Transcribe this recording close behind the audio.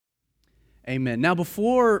Amen. Now,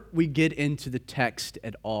 before we get into the text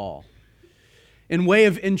at all, in way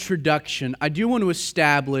of introduction, I do want to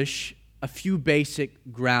establish a few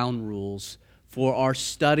basic ground rules for our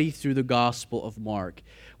study through the Gospel of Mark.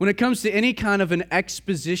 When it comes to any kind of an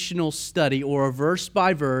expositional study or a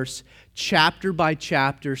verse-by-verse,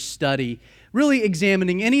 chapter-by-chapter study, really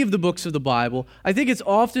examining any of the books of the Bible, I think it's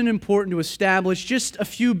often important to establish just a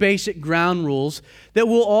few basic ground rules that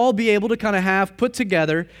we'll all be able to kind of have put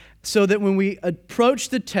together so that when we approach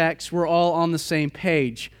the text, we're all on the same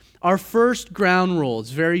page. Our first ground rule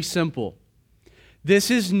is very simple.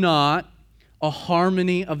 This is not a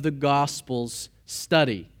harmony of the Gospels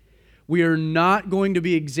study. We are not going to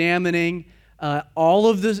be examining all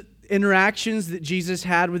of the interactions that Jesus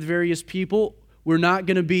had with various people. We're not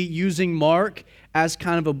going to be using Mark as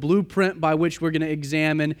kind of a blueprint by which we're going to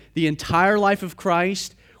examine the entire life of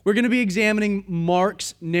Christ. We're going to be examining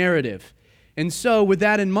Mark's narrative. And so with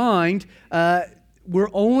that in mind, we're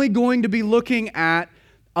only going to be looking at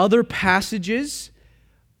other passages.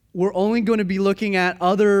 We're only going to be looking at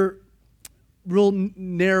other real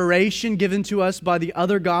narration given to us by the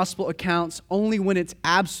other gospel accounts only when it's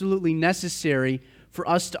absolutely necessary for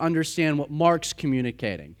us to understand what Mark's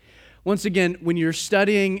communicating. Once again, when you're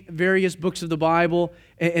studying various books of the Bible,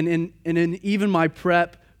 and in even my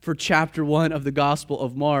prep for chapter 1 of the Gospel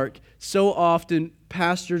of Mark, so often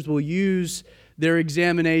pastors will use their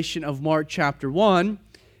examination of Mark chapter 1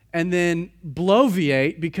 and then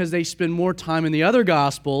bloviate because they spend more time in the other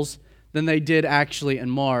Gospels than they did actually in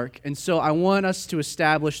Mark. And so I want us to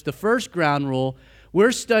establish the first ground rule.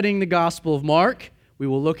 We're studying the Gospel of Mark. We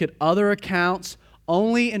will look at other accounts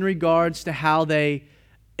only in regards to how they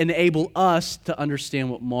enable us to understand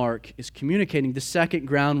what Mark is communicating. The second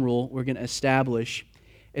ground rule we're going to establish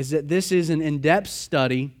is that this is an in-depth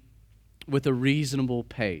study with a reasonable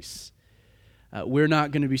pace. We're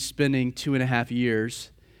not going to be spending 2.5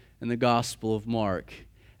 years in the Gospel of Mark.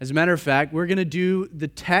 As a matter of fact, we're going to do the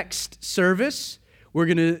text service. We're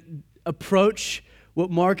going to approach what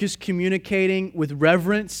Mark is communicating with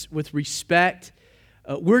reverence, with respect.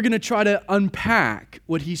 We're going to try to unpack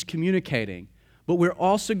what he's communicating, but we're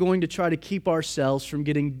also going to try to keep ourselves from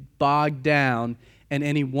getting bogged down in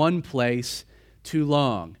any one place too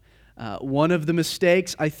long. One of the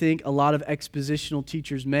mistakes I think a lot of expositional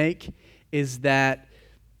teachers make is that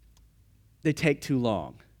they take too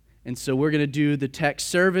long. And so we're going to do the text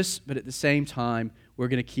service, but at the same time, we're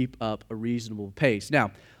going to keep up a reasonable pace.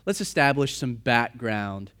 Now, let's establish some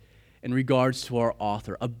background in regards to our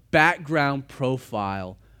author, a background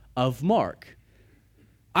profile of Mark.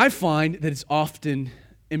 I find that it's often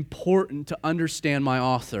important to understand my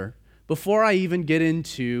author before I even get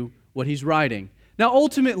into what he's writing. Now,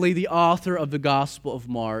 ultimately, the author of the Gospel of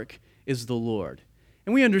Mark is the Lord.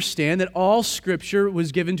 And we understand that all Scripture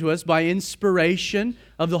was given to us by inspiration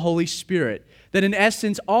of the Holy Spirit. That in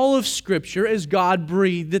essence, all of Scripture is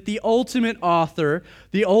God-breathed, that the ultimate author,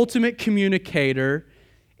 the ultimate communicator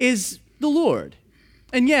is the Lord.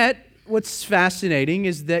 And yet, what's fascinating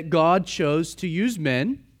is that God chose to use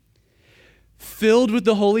men filled with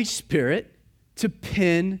the Holy Spirit to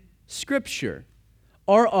pen Scripture.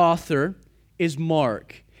 Our author is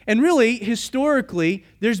Mark. And really, historically,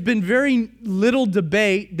 there's been very little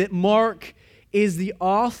debate that Mark is the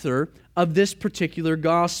author of this particular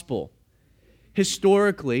gospel.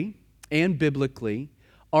 Historically and biblically,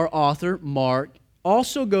 our author, Mark,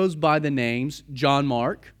 also goes by the names John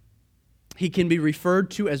Mark. He can be referred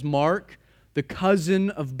to as Mark, the cousin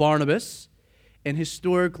of Barnabas, and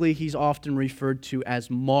historically, he's often referred to as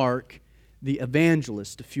Mark, the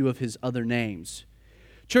evangelist, a few of his other names.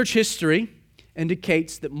 Church history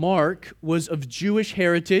indicates that Mark was of Jewish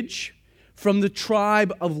heritage from the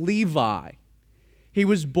tribe of Levi. He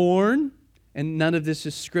was born, and none of this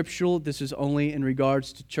is scriptural, this is only in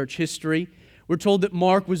regards to church history. We're told that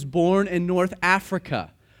Mark was born in North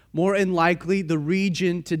Africa, more than likely the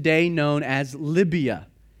region today known as Libya.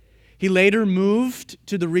 He later moved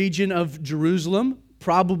to the region of Jerusalem,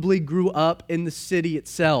 probably grew up in the city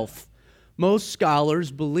itself. Most scholars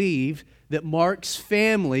believe that Mark's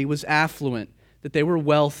family was affluent, that they were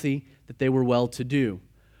wealthy, that they were well-to-do.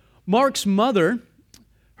 Mark's mother,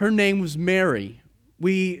 her name was Mary.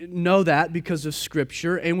 We know that because of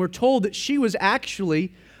Scripture, and we're told that she was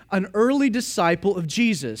actually an early disciple of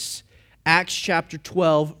Jesus. Acts chapter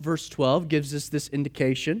 12, verse 12 gives us this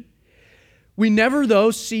indication. We never, though,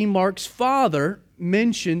 see Mark's father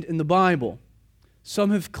mentioned in the Bible. Some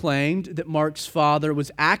have claimed that Mark's father was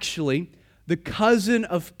actually the cousin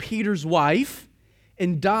of Peter's wife,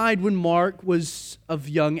 and died when Mark was of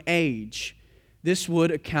young age. This would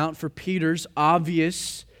account for Peter's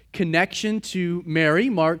obvious connection to Mary,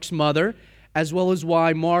 Mark's mother, as well as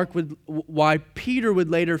why Peter would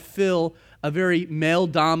later fill a very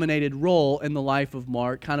male-dominated role in the life of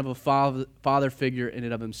Mark, kind of a father figure in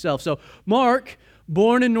and of himself. So Mark,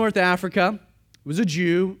 born in North Africa, was a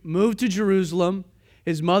Jew, moved to Jerusalem.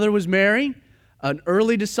 His mother was Mary, an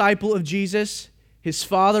early disciple of Jesus. His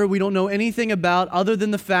father, we don't know anything about other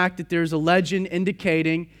than the fact that there's a legend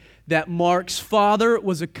indicating that Mark's father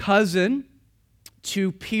was a cousin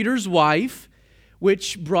to Peter's wife,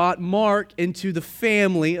 which brought Mark into the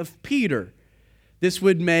family of Peter. This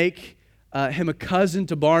would make him a cousin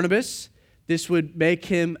to Barnabas. This would make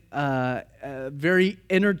him very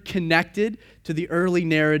interconnected to the early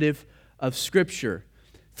narrative of Scripture.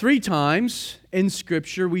 3 times in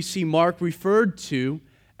Scripture we see Mark referred to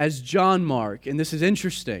as John Mark, and this is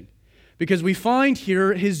interesting because we find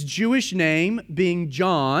here his Jewish name being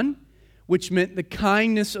John, which meant the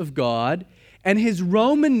kindness of God, and his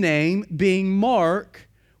Roman name being Mark,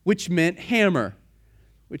 which meant hammer,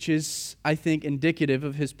 which is, I think, indicative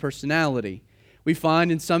of his personality. We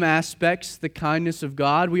find in some aspects the kindness of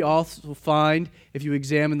God. We also find, if you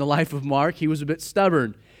examine the life of Mark, he was a bit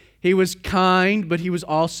stubborn. He was kind, but he was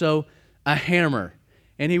also a hammer.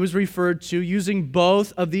 And he was referred to using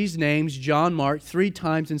both of these names, John Mark, 3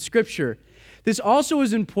 times in Scripture. This also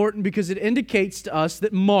is important because it indicates to us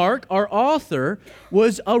that Mark, our author,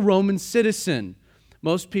 was a Roman citizen.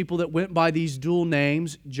 Most people that went by these dual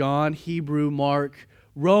names, John, Hebrew, Mark,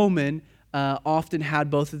 Roman, often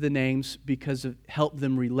had both of the names because it helped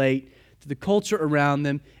them relate to the culture around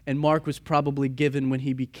them, and Mark was probably given when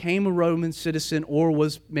he became a Roman citizen or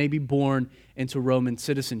was maybe born into Roman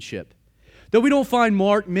citizenship. Though we don't find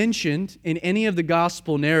Mark mentioned in any of the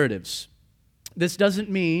gospel narratives, this doesn't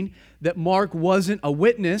mean that Mark wasn't a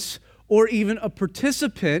witness or even a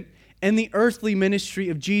participant in the earthly ministry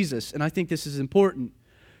of Jesus, and I think this is important.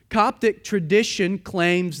 Coptic tradition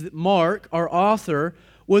claims that Mark, our author,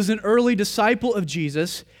 was an early disciple of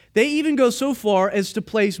Jesus. They even go so far as to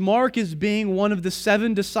place Mark as being one of the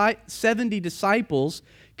 70 disciples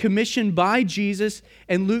commissioned by Jesus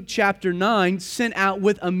in Luke chapter 9, sent out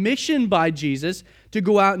with a mission by Jesus to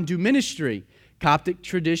go out and do ministry. Coptic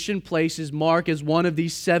tradition places Mark as one of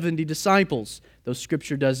these 70 disciples, though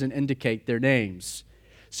Scripture doesn't indicate their names.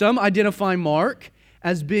 Some identify Mark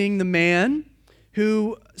as being the man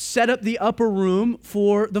who set up the upper room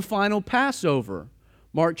for the final Passover.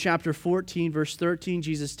 Mark chapter 14, verse 13,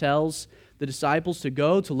 Jesus tells the disciples to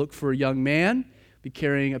go to look for a young man, be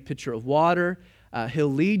carrying a pitcher of water.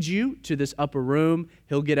 He'll lead you to this upper room.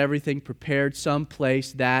 He'll get everything prepared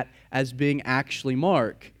someplace that as being actually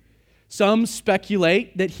Mark. Some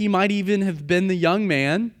speculate that he might even have been the young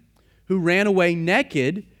man who ran away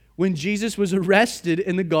naked when Jesus was arrested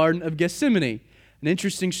in the Garden of Gethsemane. An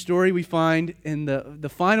interesting story we find in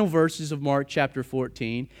the final verses of Mark chapter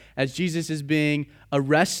 14 as Jesus is being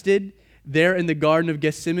arrested there in the Garden of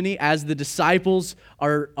Gethsemane as the disciples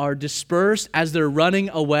are dispersed, as they're running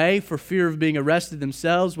away for fear of being arrested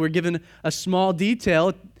themselves. We're given a small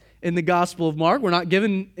detail in the Gospel of Mark. We're not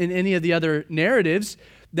given in any of the other narratives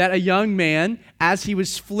that a young man, as he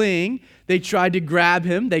was fleeing, they tried to grab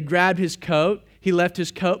him. They grabbed his coat. He left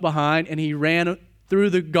his coat behind, and he ran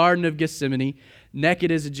through the Garden of Gethsemane,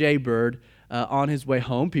 naked as a jaybird, on his way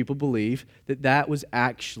home. People believe that that was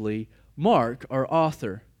actually Mark, our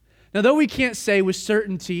author. Now, though we can't say with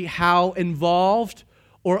certainty how involved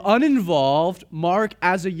or uninvolved Mark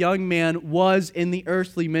as a young man was in the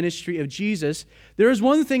earthly ministry of Jesus, there is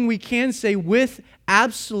one thing we can say with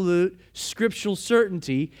absolute scriptural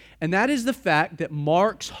certainty, and that is the fact that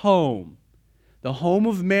Mark's home, the home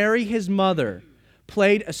of Mary, his mother,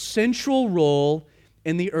 played a central role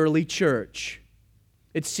in the early church.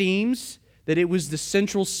 It seems that it was the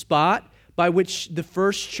central spot by which the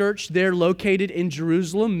first church there located in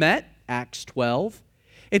Jerusalem met, Acts 12.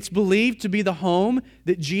 It's believed to be the home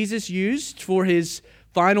that Jesus used for his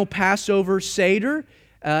final Passover Seder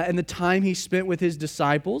and the time he spent with his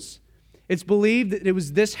disciples. It's believed that it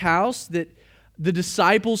was this house that the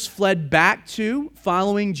disciples fled back to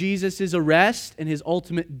following Jesus' arrest and his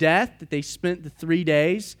ultimate death, that they spent the 3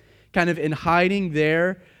 days kind of in hiding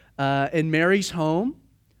there in Mary's home.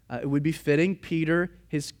 It would be fitting. Peter,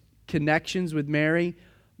 his connections with Mary,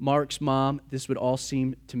 Mark's mom, this would all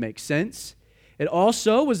seem to make sense. It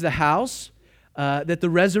also was the house that the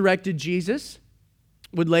resurrected Jesus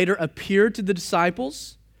would later appear to the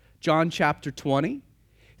disciples, John chapter 20.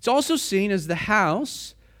 It's also seen as the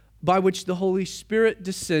house by which the Holy Spirit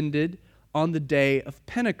descended on the day of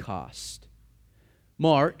Pentecost.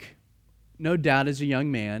 Mark, no doubt as a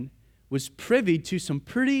young man, was privy to some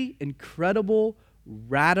pretty incredible,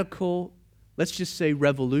 radical, let's just say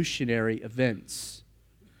revolutionary events.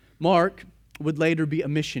 Mark would later be a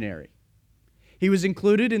missionary. He was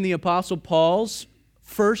included in the Apostle Paul's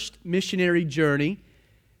first missionary journey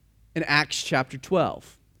in Acts chapter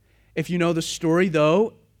 12. If you know the story,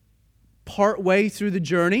 though, partway through the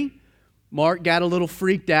journey, Mark got a little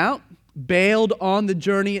freaked out, bailed on the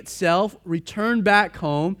journey itself, returned back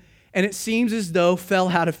home, and it seems as though fell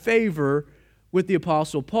out of favor with the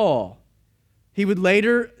Apostle Paul. He would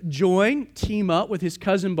later team up with his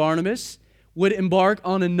cousin Barnabas, would embark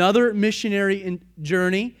on another missionary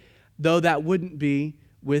journey, though that wouldn't be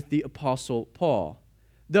with the Apostle Paul.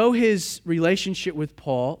 Though his relationship with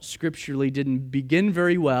Paul scripturally didn't begin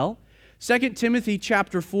very well, 2 Timothy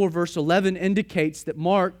chapter 4, verse 11 indicates that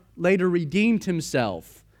Mark later redeemed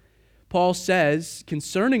himself. Paul says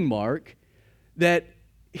concerning Mark that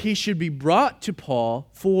he should be brought to Paul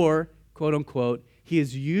for, quote unquote, he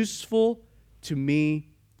is useful to me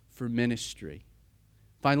for ministry.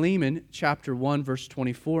 Philemon chapter 1, verse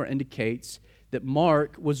 24 indicates that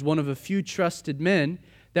Mark was one of a few trusted men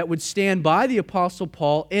that would stand by the Apostle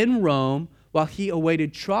Paul in Rome while he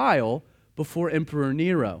awaited trial before Emperor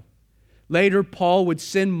Nero. Later, Paul would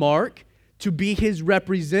send Mark to be his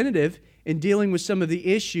representative in dealing with some of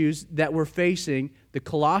the issues that were facing the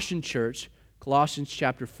Colossian church. Colossians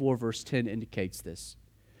chapter 4, verse 10 indicates this.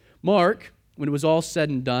 Mark, when it was all said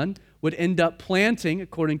and done, would end up planting,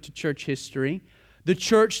 according to church history, the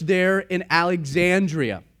church there in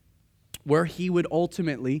Alexandria, where he would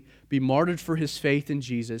ultimately be martyred for his faith in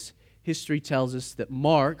Jesus. History tells us that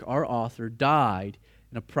Mark, our author, died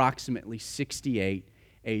in approximately 68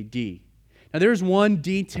 A.D. Now, there's one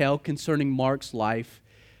detail concerning Mark's life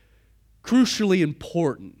crucially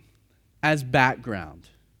important as background.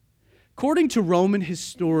 According to Roman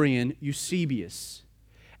historian Eusebius,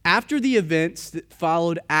 after the events that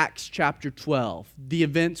followed Acts chapter 12, the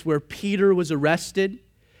events where Peter was arrested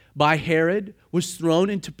by Herod, was thrown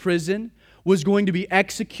into prison, was going to be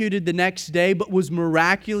executed the next day, but was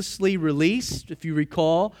miraculously released, if you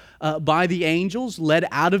recall, by the angels, led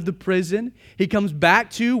out of the prison. He comes back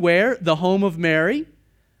to where? The home of Mary,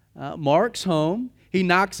 Mark's home. He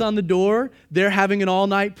knocks on the door. They're having an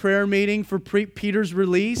all-night prayer meeting for Peter's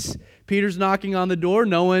release. Peter's knocking on the door.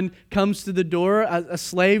 No one comes to the door. A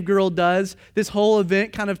slave girl does. This whole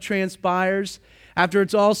event kind of transpires. After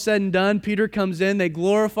it's all said and done, Peter comes in. They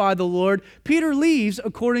glorify the Lord. Peter leaves,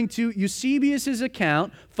 according to Eusebius'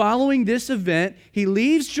 account, following this event. He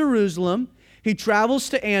leaves Jerusalem. He travels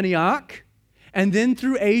to Antioch and then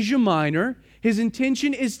through Asia Minor. His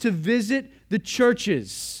intention is to visit the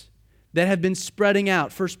churches that have been spreading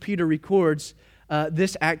out. 1 Peter records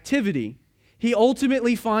this activity. He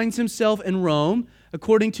ultimately finds himself in Rome,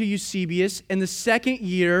 according to Eusebius, in the second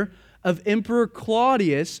year of Emperor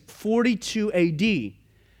Claudius, 42 A.D.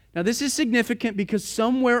 Now, this is significant because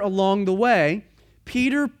somewhere along the way,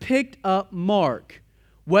 Peter picked up Mark.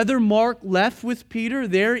 Whether Mark left with Peter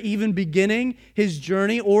there, even beginning his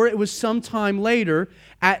journey, or it was sometime later,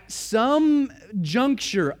 at some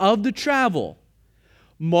juncture of the travel,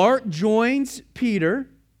 Mark joins Peter,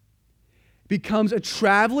 becomes a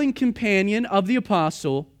traveling companion of the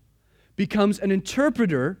apostle, becomes an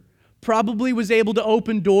interpreter, probably was able to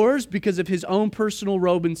open doors because of his own personal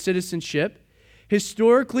Roman citizenship.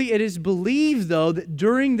 Historically, it is believed, though, that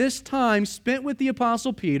during this time spent with the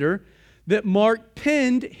Apostle Peter, that Mark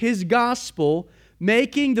penned his gospel,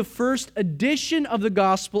 making the first edition of the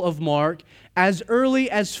Gospel of Mark as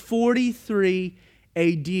early as 43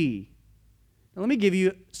 A.D. Now, let me give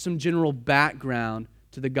you some general background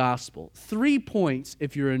to the gospel. 3 points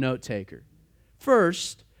if you're a note taker.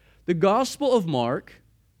 First, the Gospel of Mark,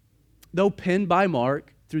 though penned by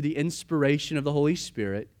Mark through the inspiration of the Holy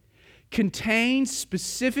Spirit, contains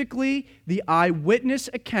specifically the eyewitness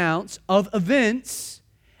accounts of events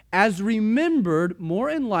as remembered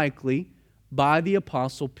more than likely by the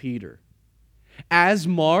Apostle Peter. As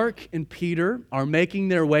Mark and Peter are making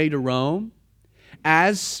their way to Rome,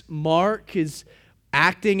 as Mark is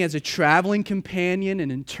acting as a traveling companion,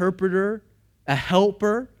 an interpreter, a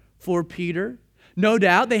helper for Peter, no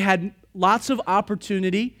doubt they had lots of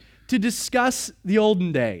opportunity to discuss the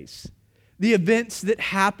olden days, the events that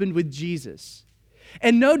happened with Jesus.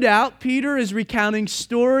 And no doubt Peter is recounting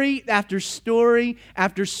story after story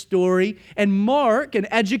after story, and Mark, an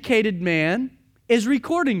educated man, is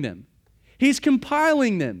recording them. He's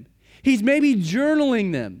compiling them. He's maybe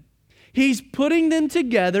journaling them. He's putting them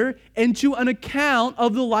together into an account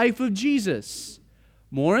of the life of Jesus,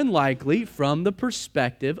 more than likely from the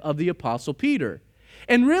perspective of the Apostle Peter.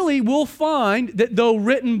 And really, we'll find that though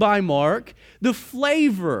written by Mark, the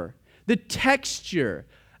flavor, the texture,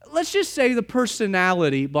 let's just say the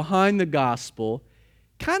personality behind the gospel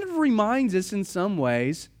kind of reminds us in some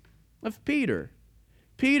ways of Peter.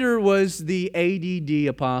 Peter was the ADD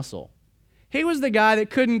apostle. He was the guy that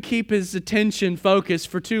couldn't keep his attention focused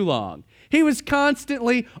for too long. He was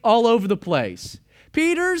constantly all over the place.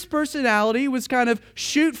 Peter's personality was kind of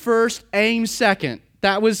shoot first, aim second.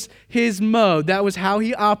 That was his mode. That was how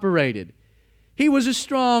he operated. He was a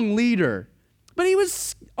strong leader, but he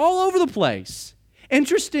was all over the place.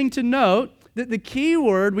 Interesting to note that the key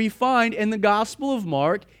word we find in the Gospel of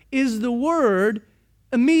Mark is the word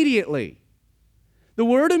immediately. The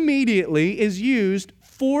word immediately is used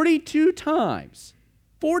 42 times.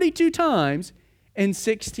 42 times in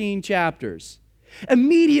 16 chapters.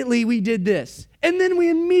 Immediately we did this, and then we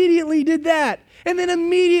immediately did that, and then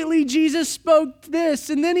immediately Jesus spoke this,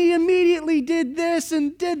 and then he immediately did this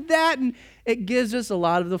and did that, and it gives us a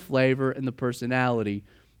lot of the flavor and the personality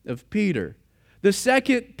of Peter. The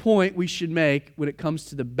second point we should make when it comes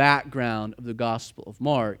to the background of the Gospel of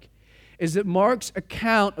Mark is that Mark's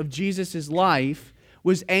account of Jesus' life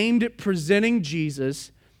was aimed at presenting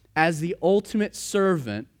Jesus as the ultimate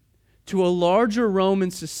servant to a larger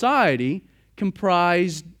Roman society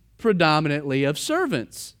comprised predominantly of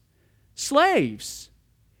servants, slaves.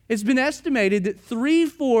 It's been estimated that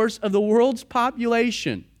 3/4 of the world's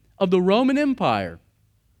population of the Roman Empire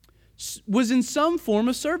was in some form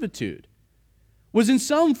of servitude, was in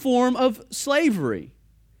some form of slavery.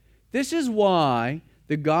 This is why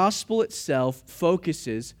the gospel itself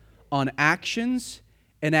focuses on actions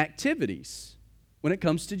and activities when it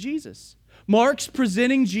comes to Jesus. Mark's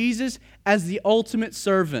presenting Jesus as the ultimate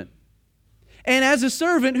servant. And as a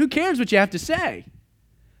servant, who cares what you have to say?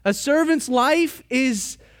 A servant's life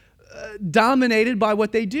is dominated by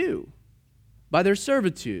what they do, by their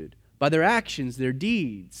servitude, by their actions, their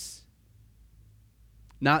deeds,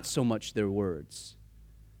 not so much their words.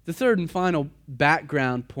 The third and final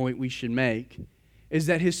background point we should make is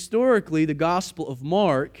that historically the Gospel of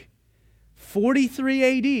Mark, 43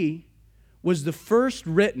 AD, was the first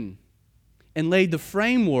written and laid the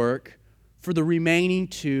framework for the remaining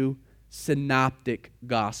two synoptic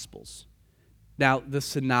Gospels. Now, the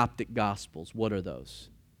synoptic Gospels, what are those?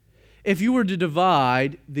 If you were to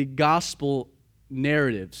divide the Gospel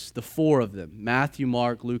narratives, the four of them, Matthew,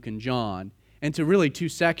 Mark, Luke, and John, into really two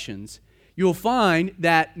sections, you'll find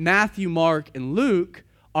that Matthew, Mark, and Luke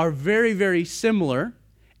are very, very similar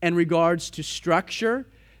in regards to structure,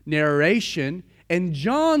 narration, and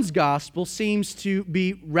John's gospel seems to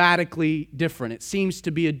be radically different. It seems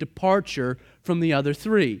to be a departure from the other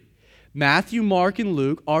three. Matthew, Mark, and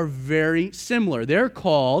Luke are very similar. They're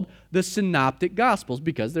called the synoptic gospels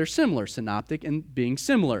because they're similar, synoptic and being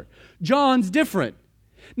similar. John's different.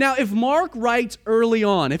 Now, if Mark writes early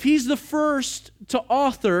on, if he's the first to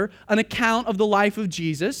author an account of the life of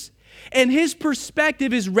Jesus, and his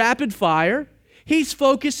perspective is rapid fire, he's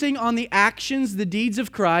focusing on the actions, the deeds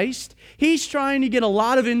of Christ. He's trying to get a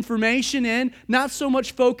lot of information in, not so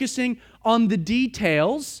much focusing on the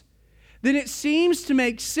details. Then it seems to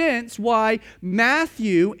make sense why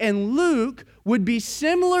Matthew and Luke would be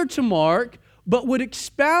similar to Mark, but would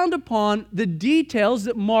expound upon the details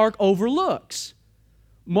that Mark overlooks.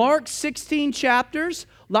 Mark, 16 chapters,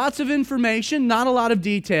 lots of information, not a lot of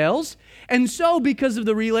details. And so because of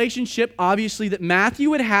the relationship, obviously, that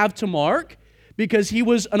Matthew would have to Mark, because he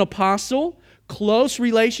was an apostle, close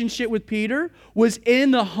relationship with Peter, was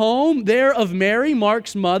in the home there of Mary,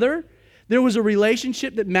 Mark's mother. There was a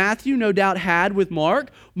relationship that Matthew no doubt had with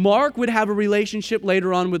Mark. Mark would have a relationship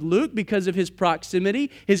later on with Luke because of his proximity,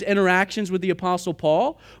 his interactions with the Apostle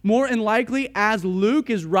Paul. More than likely, as Luke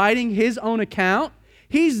is writing his own account,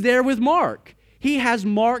 he's there with Mark. He has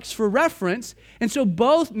marks for reference. And so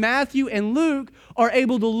both Matthew and Luke are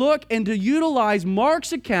able to look and to utilize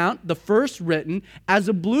Mark's account, the first written, as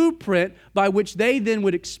a blueprint by which they then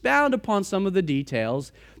would expound upon some of the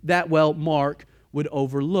details that, well, Mark would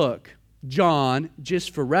overlook. John,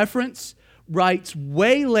 just for reference, writes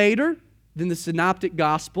way later than the Synoptic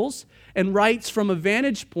Gospels and writes from a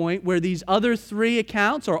vantage point where these other three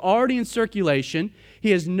accounts are already in circulation.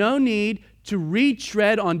 He has no need to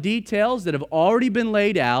retread on details that have already been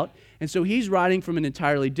laid out, and so he's writing from an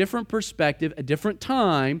entirely different perspective, a different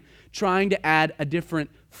time, trying to add a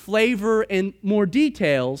different flavor and more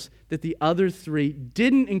details that the other three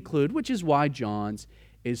didn't include, which is why John's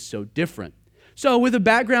is so different. So with a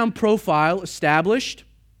background profile established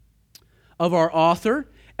of our author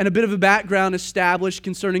and a bit of a background established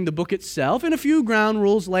concerning the book itself and a few ground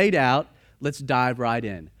rules laid out, let's dive right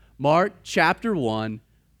in. Mark chapter 1,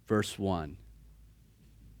 verse 1.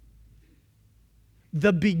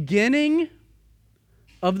 The beginning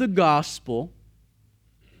of the gospel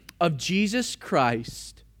of Jesus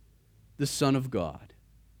Christ, the Son of God.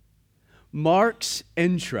 Mark's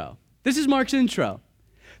intro. This is Mark's intro.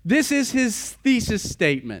 This is his thesis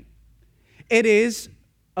statement. It is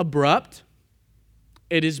abrupt,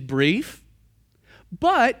 it is brief,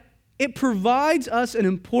 but it provides us an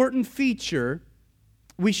important feature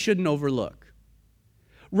we shouldn't overlook.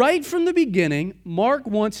 Right from the beginning, Mark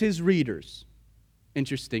wants his readers,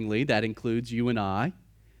 interestingly, that includes you and I,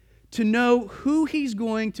 to know who he's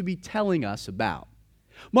going to be telling us about.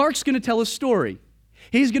 Mark's going to tell a story.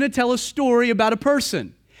 He's going to tell a story about a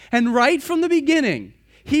person. And right from the beginning,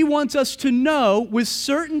 he wants us to know with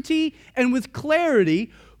certainty and with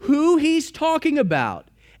clarity who he's talking about.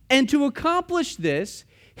 And to accomplish this,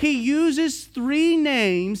 he uses 3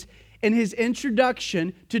 names in his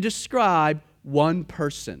introduction to describe one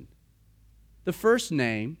person. The first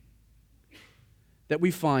name that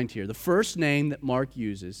we find here, the first name that Mark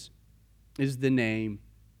uses, is the name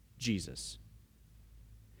Jesus.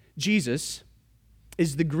 Jesus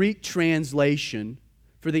is the Greek translation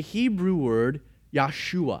for the Hebrew word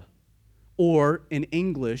Yeshua, or in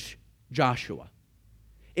English, Joshua.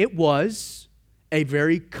 It was a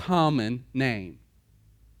very common name,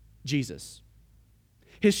 Jesus.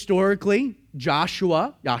 Historically,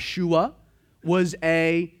 Yeshua, was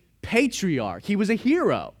a patriarch. He was a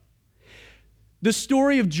hero. The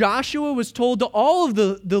story of Joshua was told to all of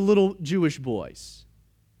the little Jewish boys.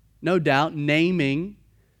 No doubt, naming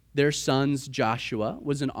their sons Joshua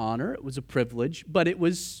was an honor, it was a privilege, but it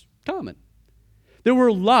was common. There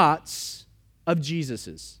were lots of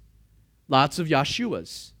Jesuses, lots of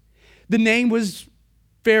Yeshuas. The name was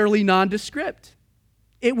fairly nondescript.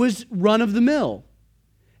 It was run-of-the-mill,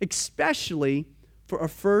 especially for a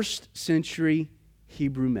first century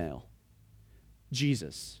Hebrew male,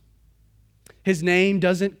 Jesus. His name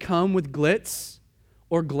doesn't come with glitz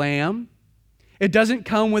or glam. It doesn't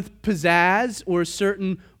come with pizzazz or a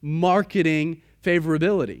certain marketing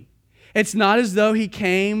favorability. It's not as though he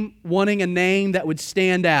came wanting a name that would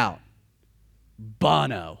stand out.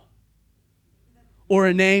 Bono. Or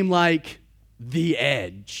a name like The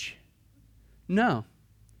Edge. No.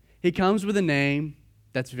 He comes with a name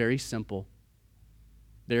that's very simple,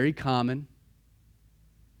 very common,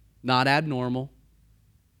 not abnormal.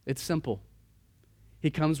 It's simple. He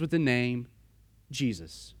comes with the name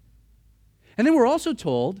Jesus. And then we're also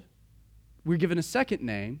told, we're given a second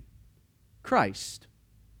name, Christ,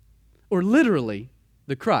 or literally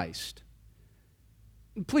the Christ.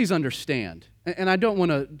 Please understand, and I don't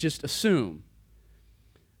want to just assume,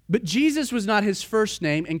 but Jesus was not his first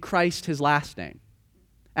name and Christ his last name,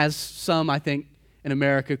 as some, I think, in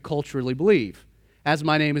America culturally believe. As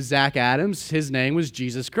my name is Zach Adams, his name was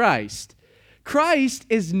Jesus Christ. Christ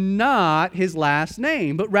is not his last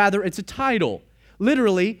name, but rather it's a title.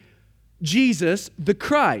 Literally, Jesus the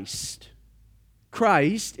Christ.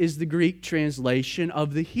 Christ is the Greek translation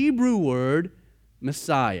of the Hebrew word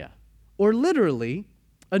Messiah, or literally,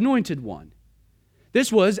 anointed one.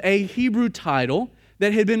 This was a Hebrew title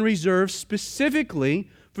that had been reserved specifically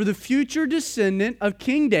for the future descendant of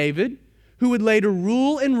King David, who would later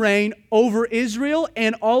rule and reign over Israel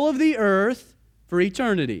and all of the earth for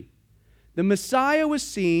eternity. The Messiah was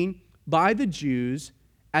seen by the Jews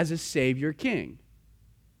as a Savior King.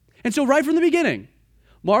 And so right from the beginning,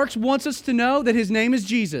 Mark wants us to know that his name is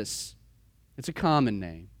Jesus. It's a common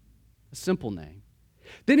name, a simple name.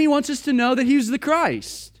 Then he wants us to know that he's the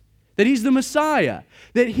Christ, that he's the Messiah,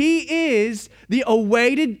 that he is the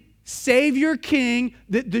awaited Savior King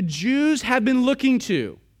that the Jews have been looking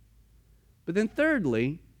to. But then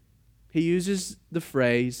thirdly, he uses the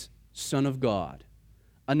phrase Son of God,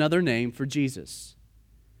 another name for Jesus.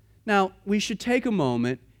 Now, we should take a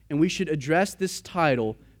moment and we should address this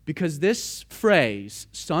title because this phrase,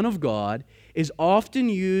 Son of God, is often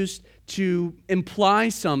used to imply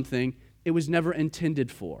something it was never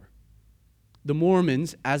intended for. The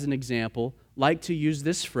Mormons, as an example, like to use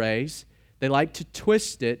this phrase. They like to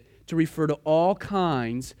twist it to refer to all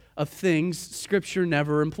kinds of things Scripture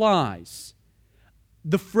never implies.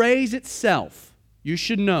 The phrase itself, you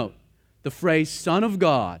should note, the phrase Son of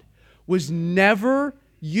God was never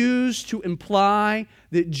used to imply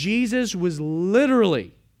that Jesus was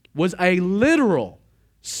a literal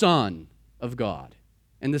Son of God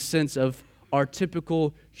in the sense of our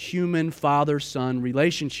typical human father-son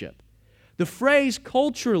relationship. The phrase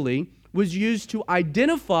culturally was used to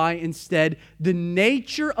identify instead the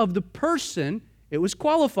nature of the person it was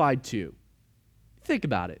qualified to. Think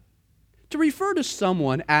about it. To refer to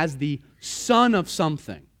someone as the son of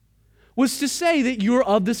something was to say that you're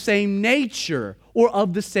of the same nature or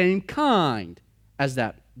of the same kind as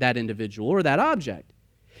that individual or that object.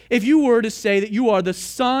 If you were to say that you are the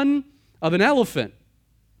son of an elephant,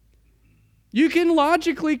 you can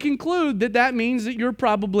logically conclude that that means that you're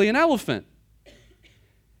probably an elephant.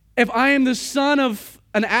 If I am the son of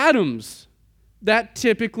an Adams, that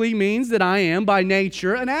typically means that I am by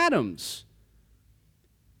nature an Adams.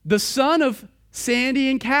 The son of Sandy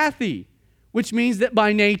and Kathy, which means that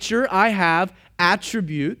by nature I have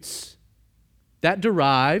attributes that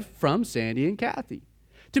derive from Sandy and Kathy.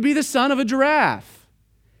 To be the son of a giraffe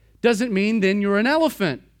doesn't mean then you're an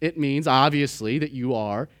elephant. It means, obviously, that you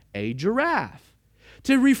are a giraffe.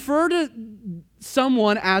 To refer to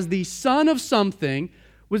someone as the son of something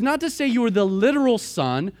was not to say you were the literal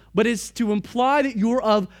son, but is to imply that you're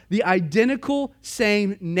of the identical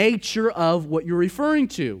same nature of what you're referring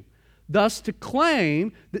to. Thus, to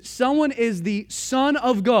claim that someone is the son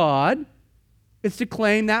of God is to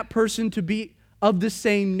claim that person to be of the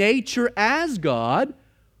same nature as God,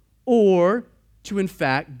 or to in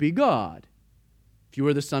fact be God. If you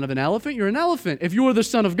are the son of an elephant, you're an elephant. If you are the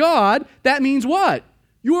son of God, that means what?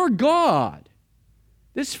 You're God.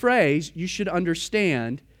 This phrase, you should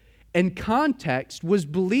understand, in context, was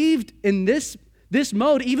believed in this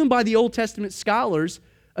mode even by the Old Testament scholars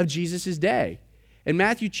of Jesus' day. In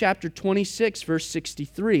Matthew chapter 26, verse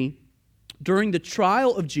 63, during the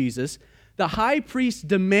trial of Jesus, the high priest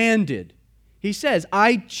demanded, he says,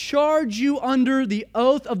 I charge you under the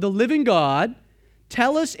oath of the living God,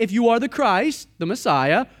 tell us if you are the Christ, the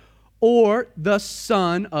Messiah, or the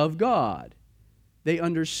Son of God. They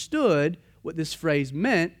understood what this phrase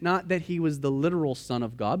meant, not that he was the literal Son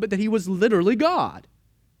of God, but that he was literally God.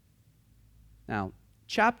 Now,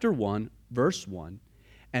 chapter 1, verse 1,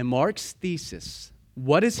 and Mark's thesis,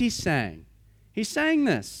 what is he saying? He's saying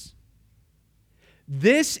this.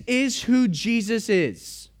 This is who Jesus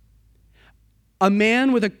is. A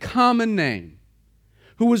man with a common name,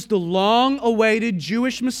 who was the long-awaited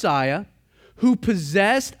Jewish Messiah, who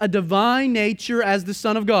possessed a divine nature as the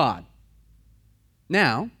Son of God.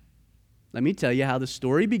 Now, let me tell you how the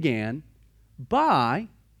story began by,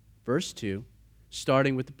 verse 2,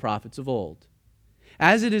 starting with the prophets of old.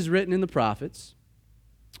 As it is written in the prophets,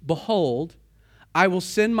 behold, I will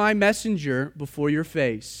send my messenger before your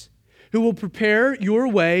face, who will prepare your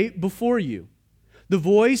way before you. The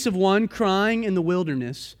voice of one crying in the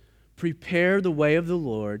wilderness, prepare the way of the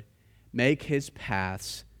Lord, make his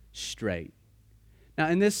paths straight. Now,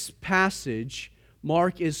 in this passage,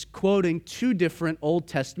 Mark is quoting two different Old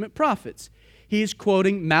Testament prophets. He is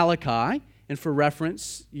quoting Malachi, and for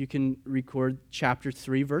reference, you can record chapter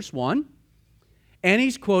 3, verse 1. And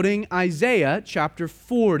he's quoting Isaiah chapter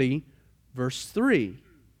 40, verse 3.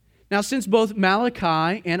 Now, since both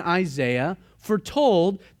Malachi and Isaiah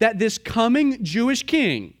foretold that this coming Jewish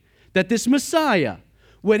king, that this Messiah,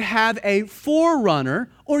 would have a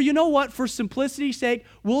forerunner, or you know what, for simplicity's sake,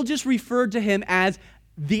 we'll just refer to him as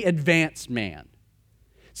the advanced man.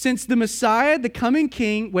 Since the Messiah, the coming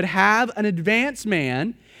king, would have an advanced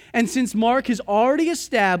man, and since Mark has already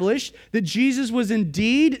established that Jesus was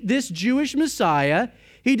indeed this Jewish Messiah,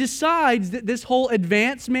 he decides that this whole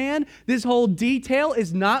advanced man, this whole detail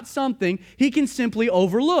is not something he can simply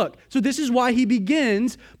overlook. So this is why he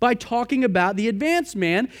begins by talking about the advanced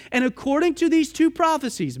man. And according to these two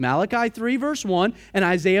prophecies, Malachi 3 verse 1 and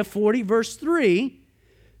Isaiah 40 verse 3,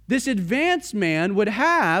 this advanced man would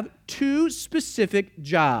have two specific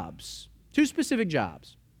jobs.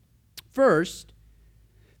 First,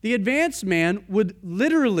 the advanced man would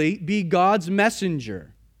literally be God's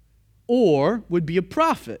messenger, or would be a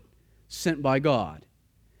prophet sent by God.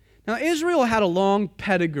 Now, Israel had a long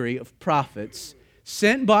pedigree of prophets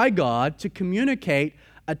sent by God to communicate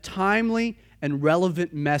a timely and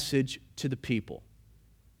relevant message to the people.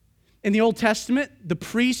 In the Old Testament, the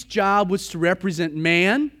priest's job was to represent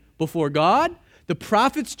man before God. The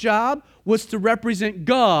prophet's job was to represent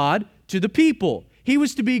God to the people. He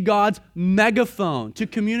was to be God's megaphone, to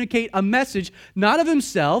communicate a message, not of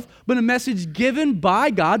himself, but a message given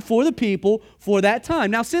by God for the people for that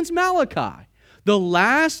time. Now, since Malachi, the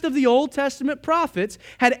last of the Old Testament prophets,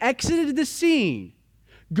 had exited the scene,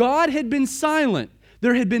 God had been silent.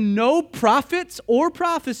 There had been no prophets or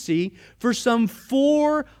prophecy for some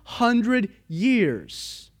 400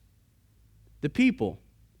 years. The people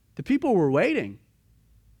were waiting,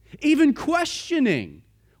 even questioning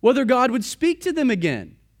whether God would speak to them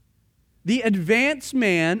again. The advanced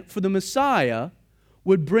man for the Messiah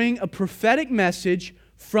would bring a prophetic message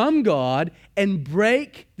from God and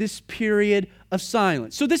break this period of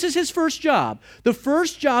silence. So this is his first job. The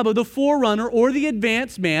first job of the forerunner or the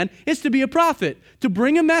advanced man is to be a prophet, to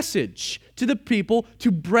bring a message to the people to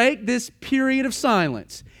break this period of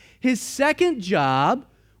silence. His second job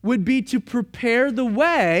would be to prepare the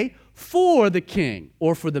way for the king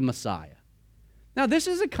or for the Messiah. Now, this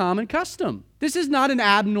is a common custom. This is not an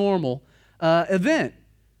abnormal event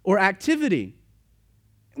or activity.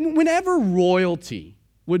 Whenever royalty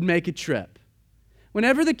would make a trip,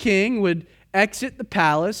 whenever the king would exit the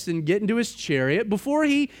palace and get into his chariot, before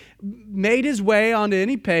he made his way onto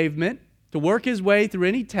any pavement to work his way through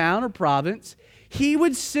any town or province, he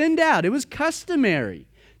would send out, it was customary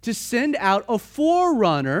to send out a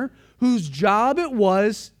forerunner whose job it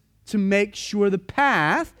was to make sure the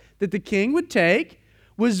path that the king would take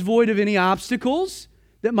was void of any obstacles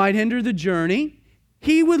that might hinder the journey.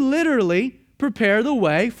 He would literally prepare the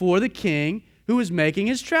way for the king who was making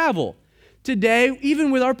his travel. Today,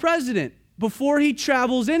 even with our president, before he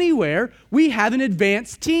travels anywhere, we have an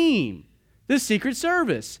advance team, the Secret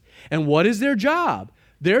Service. And what is their job?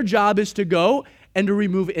 Their job is to go and to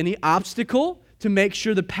remove any obstacle, to make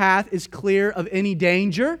sure the path is clear of any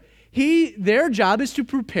danger. Their job is to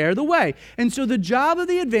prepare the way. And so the job of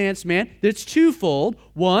the advance man, that's twofold.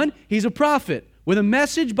 One, he's a prophet with a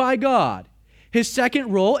message by God. His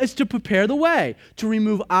second role is to prepare the way, to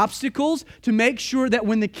remove obstacles, to make sure that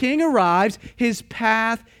when the king arrives, his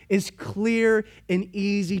path is clear and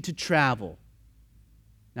easy to travel.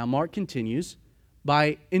 Now, Mark continues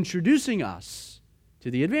by introducing us to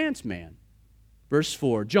the advance man. Verse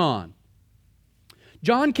 4, John.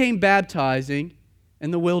 John came baptizing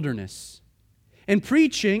in the wilderness and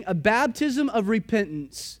preaching a baptism of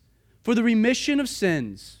repentance for the remission of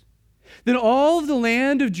sins. Then all of the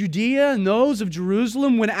land of Judea and those of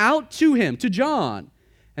Jerusalem went out to him, to John,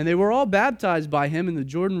 and they were all baptized by him in the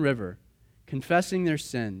Jordan River, confessing their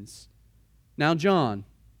sins. Now John,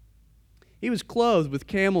 he was clothed with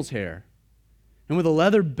camel's hair and with a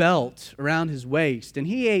leather belt around his waist, and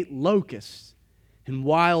he ate locusts and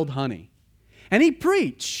wild honey. And he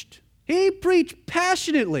preached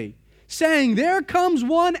passionately, saying, "There comes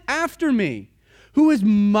one after me, who is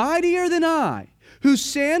mightier than I, whose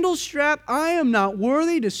sandal strap I am not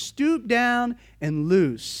worthy to stoop down and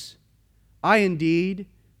loose. I indeed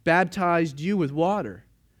baptized you with water,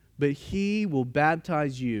 but he will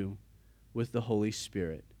baptize you with the Holy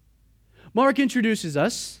Spirit." Mark introduces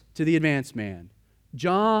us to the advanced man,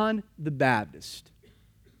 John the Baptist.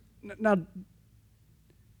 Now,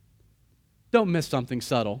 don't miss something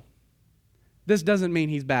subtle. This doesn't mean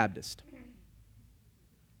he's Baptist.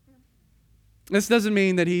 This doesn't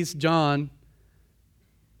mean that he's John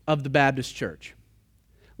of the Baptist church.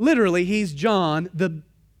 Literally, he's John the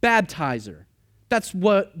Baptizer. That's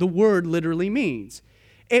what the word literally means.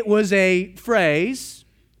 It was a phrase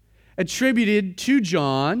attributed to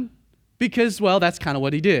John because, well, that's kind of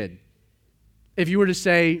what he did. If you were to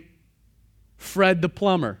say Fred the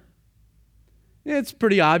plumber, it's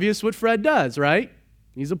pretty obvious what Fred does, right?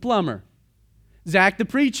 He's a plumber. Zach the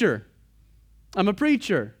preacher, I'm a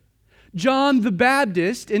preacher. John the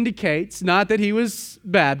Baptist indicates not that he was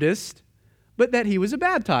Baptist, but that he was a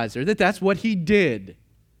baptizer, that's what he did.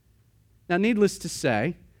 Now, needless to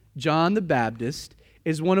say, John the Baptist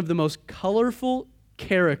is one of the most colorful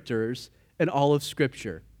characters in all of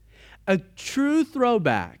Scripture. A true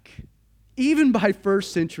throwback, even by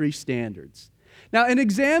first century standards. Now, in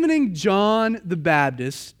examining John the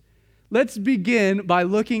Baptist, let's begin by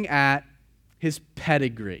looking at his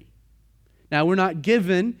pedigree. Now, we're not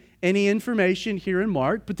given any information here in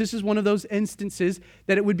Mark, but this is one of those instances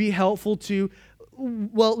that it would be helpful to,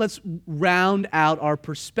 well, let's round out our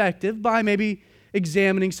perspective by maybe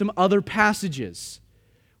examining some other passages.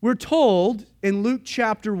 We're told in Luke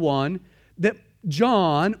chapter 1 that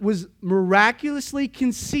John was miraculously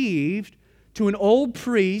conceived to an old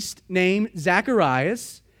priest named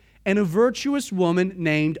Zacharias and a virtuous woman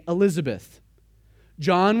named Elizabeth.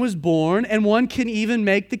 John was born, and one can even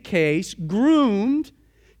make the case, groomed,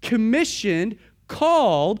 commissioned,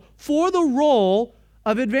 called for the role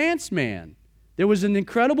of advance man. There was an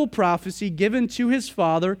incredible prophecy given to his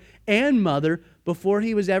father and mother before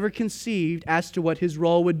he was ever conceived as to what his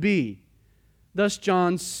role would be. Thus,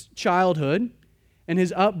 John's childhood and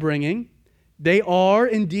his upbringing, they are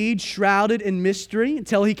indeed shrouded in mystery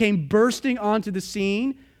until he came bursting onto the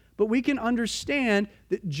scene. But we can understand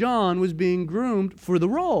that John was being groomed for the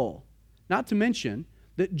role. Not to mention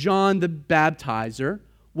that John the Baptizer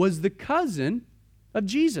was the cousin of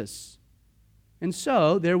Jesus. And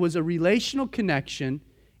so there was a relational connection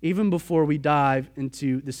even before we dive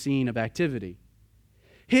into the scene of activity.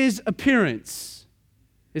 His appearance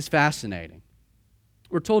is fascinating.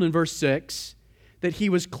 We're told in verse 6 that he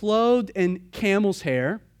was clothed in camel's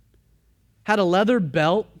hair, had a leather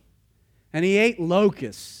belt, and he ate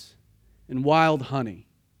locusts and wild honey.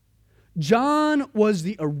 John was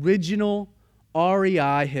the original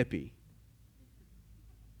REI hippie.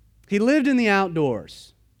 He lived in the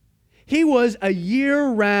outdoors. He was a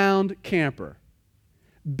year-round camper.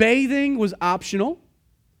 Bathing was optional.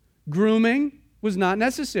 Grooming was not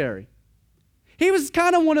necessary. He was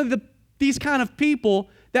kind of one of these kind of people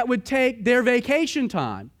that would take their vacation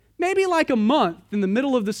time, maybe like a month in the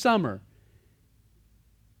middle of the summer,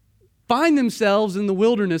 find themselves in the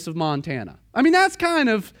wilderness of Montana. I mean, that's kind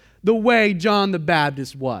of the way John the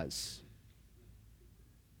Baptist was.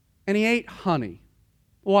 And he ate honey,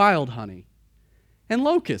 wild honey, and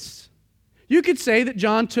locusts. You could say that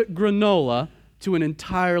John took granola to an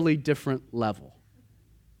entirely different level.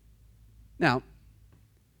 Now,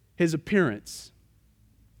 his appearance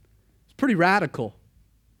is pretty radical.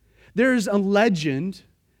 There's a legend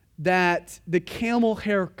that the camel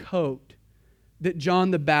hair coat that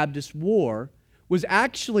John the Baptist wore was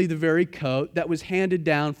actually the very coat that was handed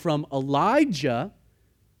down from Elijah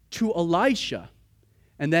to Elisha,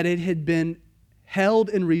 and that it had been held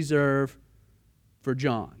in reserve for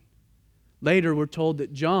John. Later, we're told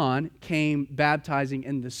that John came baptizing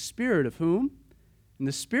in the spirit of whom? In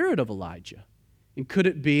the spirit of Elijah. And could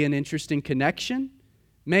it be an interesting connection?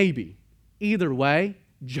 Maybe. Either way,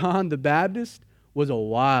 John the Baptist was a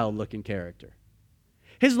wild-looking character.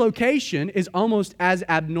 His location is almost as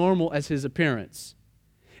abnormal as his appearance.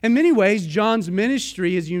 In many ways, John's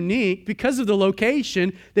ministry is unique because of the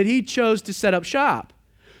location that he chose to set up shop.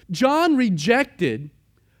 John rejected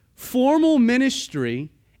formal ministry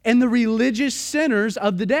and the religious centers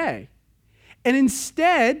of the day. And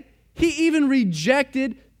instead, he even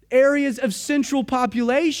rejected areas of central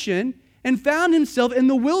population and found himself in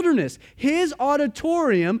the wilderness. His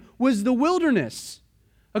auditorium was the wilderness.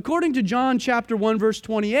 According to John chapter 1, verse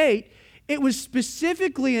 28, it was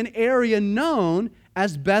specifically an area known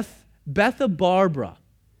as Bethabara.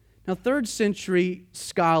 Now, 3rd century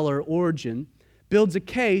scholar Origen builds a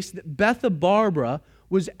case that Bethabara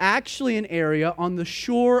was actually an area on the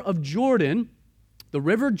shore of Jordan, the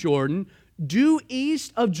river Jordan, due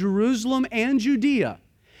east of Jerusalem and Judea.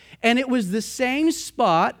 And it was the same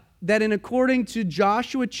spot that, according to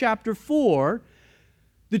Joshua chapter 4,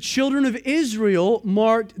 the children of Israel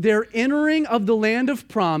marked their entering of the land of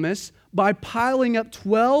promise by piling up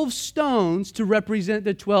 12 stones to represent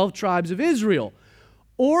the 12 tribes of Israel.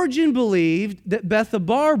 Origen believed that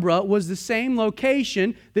Bethabara was the same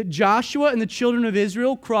location that Joshua and the children of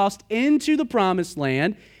Israel crossed into the promised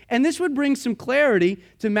land, and this would bring some clarity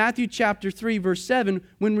to Matthew chapter 3, verse 7,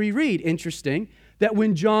 when we read, interesting, that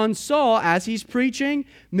when John saw, as he's preaching,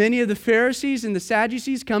 many of the Pharisees and the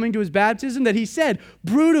Sadducees coming to his baptism, that he said,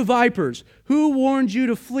 "Brood of vipers, who warned you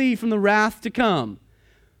to flee from the wrath to come?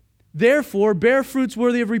 Therefore, bear fruits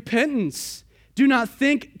worthy of repentance. Do not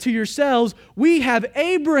think to yourselves, we have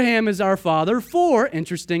Abraham as our father, for,"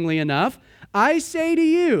 interestingly enough, "I say to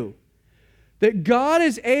you that God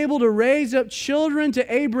is able to raise up children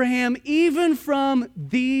to Abraham even from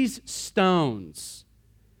these stones."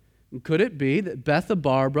 And could it be that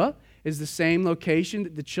Bethabara is the same location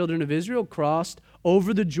that the children of Israel crossed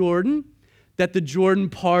over the Jordan, that the Jordan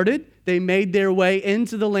parted, they made their way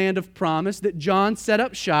into the land of promise, that John set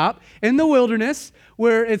up shop in the wilderness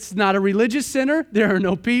where it's not a religious center, there are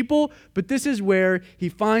no people, but this is where he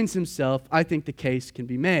finds himself? I think the case can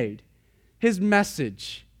be made. His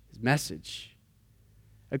message,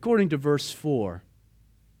 according to verse 4,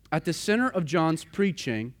 at the center of John's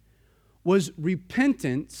preaching was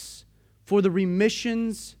repentance for the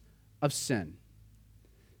remissions of sin.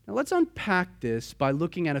 Now let's unpack this by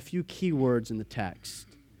looking at a few key words in the text.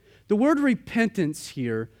 The word repentance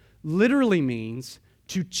here literally means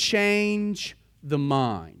to change the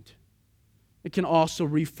mind. It can also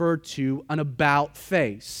refer to an about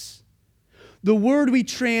face. The word we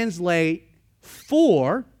translate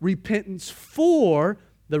for, repentance for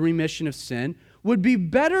the remission of sin, would be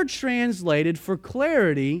better translated for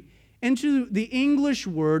clarity into the English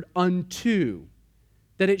word unto,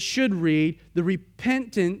 that it should read the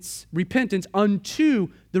repentance unto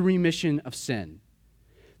the remission of sin.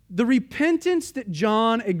 The repentance that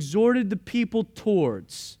John exhorted the people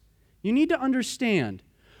towards, you need to understand,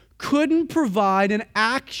 couldn't provide an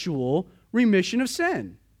actual remission of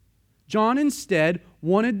sin. John instead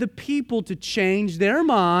wanted the people to change their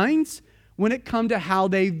minds when it come to how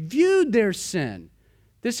they viewed their sin.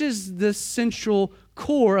 This is the central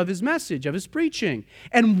core of his message, of his preaching.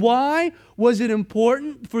 And why was it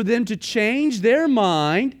important for them to change their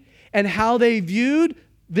mind and how they viewed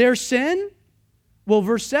their sin? Well,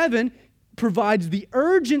 verse 7 provides the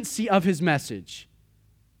urgency of his message.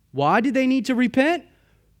 Why did they need to repent?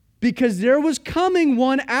 Because there was coming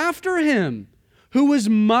one after him who was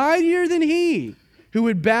mightier than he, who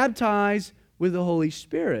would baptize with the Holy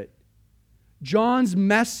Spirit. John's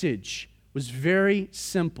message was very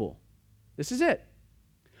simple. This is it.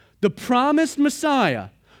 The promised Messiah,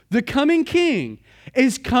 the coming King,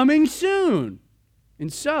 is coming soon.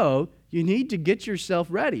 And so, you need to get yourself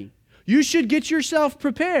ready. You should get yourself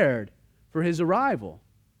prepared for his arrival.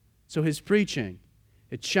 So his preaching,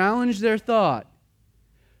 it challenged their thought,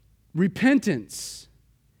 repentance,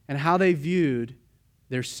 and how they viewed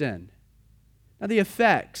their sin. Now, the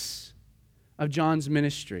effects of John's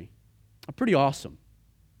ministry are pretty awesome.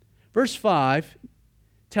 Verse 5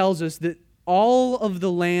 tells us that all of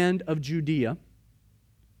the land of Judea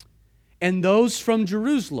and those from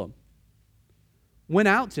Jerusalem went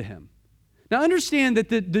out to him. Now, understand that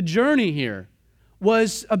the journey here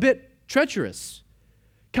was a bit treacherous.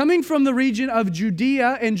 Coming from the region of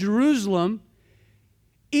Judea and Jerusalem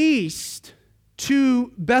east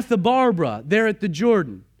to Bethabara, there at the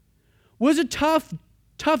Jordan, was a tough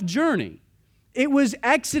journey. It was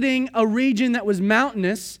exiting a region that was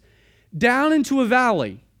mountainous down into a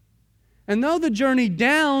valley. And though the journey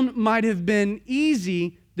down might have been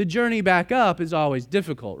easy, the journey back up is always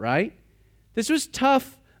difficult, right? This was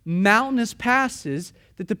tough, mountainous passes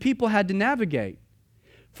that the people had to navigate.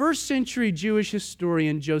 First century Jewish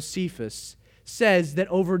historian Josephus says that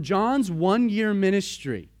over John's 1-year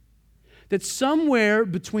ministry, that somewhere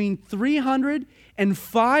between 300 and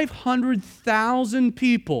 500,000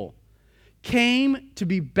 people came to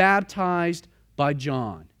be baptized by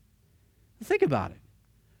John. Think about it.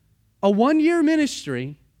 A 1-year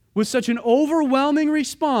ministry with such an overwhelming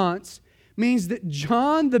response means that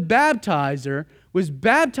John the Baptizer was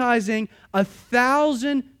baptizing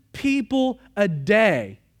 1,000 people a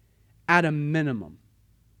day at a minimum.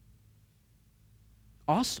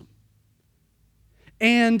 Awesome.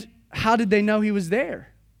 And how did they know he was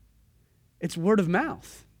there? It's word of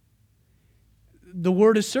mouth. The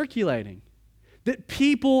word is circulating. That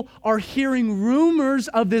people are hearing rumors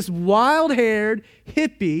of this wild-haired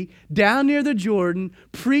hippie down near the Jordan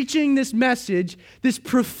preaching this message, this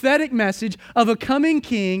prophetic message of a coming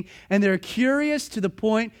king, and they're curious to the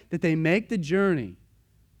point that they make the journey.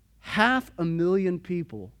 500,000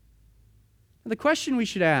 people. Now, the question we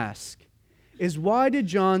should ask is, why did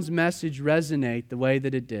John's message resonate the way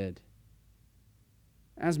that it did?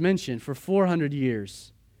 As mentioned, for 400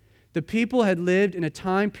 years, the people had lived in a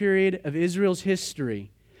time period of Israel's history,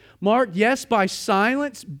 marked, yes, by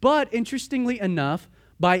silence, but interestingly enough,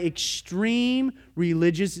 by extreme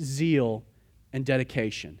religious zeal and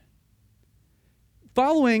dedication.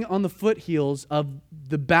 Following on the foothills of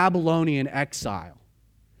the Babylonian exile,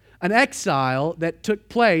 an exile that took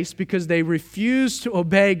place because they refused to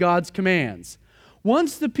obey God's commands.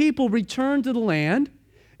 Once the people returned to the land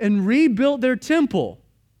and rebuilt their temple,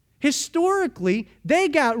 historically, they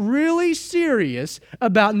got really serious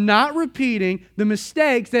about not repeating the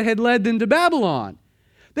mistakes that had led them to Babylon.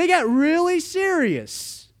 They got really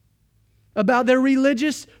serious about their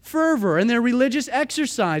religious fervor and their religious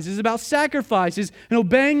exercises, about sacrifices and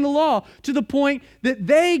obeying the law, to the point that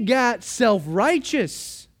they got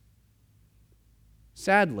self-righteous.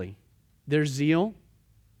 Sadly, their zeal,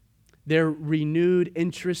 their renewed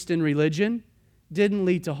interest in religion didn't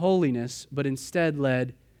lead to holiness, but instead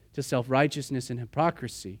led to self-righteousness and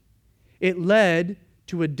hypocrisy. It led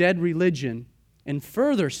to a dead religion and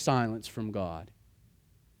further silence from God.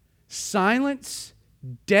 Silence,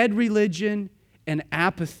 dead religion, and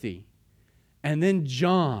apathy. And then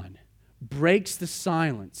John breaks the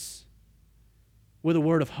silence with a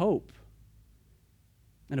word of hope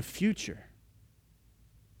and a future,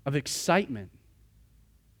 of excitement.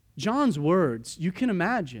 John's words, you can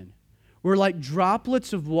imagine, were like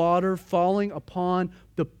droplets of water falling upon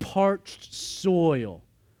the parched soil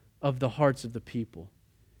of the hearts of the people.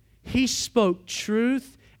 He spoke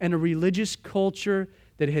truth and a religious culture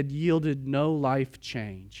that had yielded no life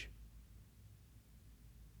change.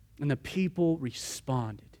 And the people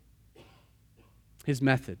responded. His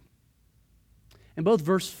method. In both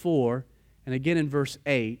verse 4 and again in verse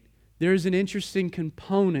 8, there is an interesting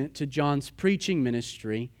component to John's preaching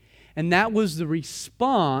ministry, and that was the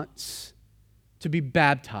response to be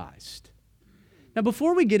baptized. Now,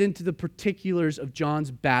 before we get into the particulars of John's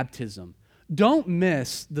baptism, don't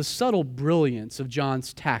miss the subtle brilliance of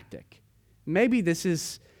John's tactic. Maybe this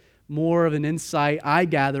is more of an insight I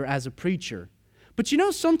gather as a preacher. But you know,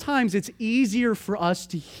 sometimes it's easier for us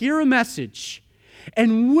to hear a message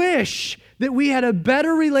and wish that we had a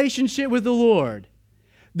better relationship with the Lord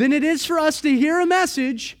than it is for us to hear a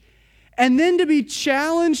message and then to be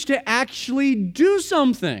challenged to actually do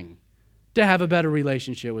something to have a better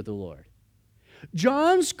relationship with the Lord.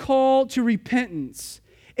 John's call to repentance,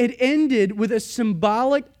 it ended with a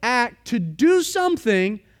symbolic act to do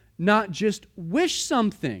something, not just wish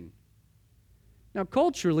something. Now,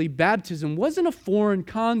 culturally, baptism wasn't a foreign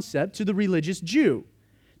concept to the religious Jew.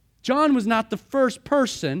 John was not the first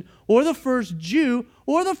person or the first Jew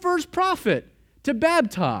or the first prophet to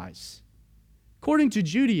baptize. According to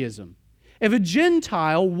Judaism, if a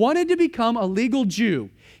Gentile wanted to become a legal Jew,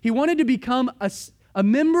 he wanted to become a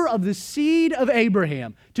member of the seed of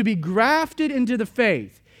Abraham, to be grafted into the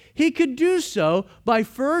faith, he could do so by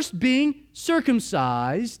first being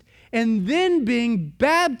circumcised and then being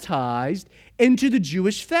baptized into the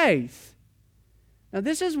Jewish faith. Now,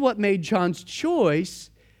 this is what made John's choice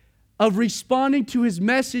of responding to his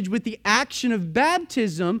message with the action of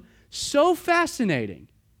baptism so fascinating.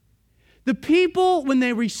 The people, when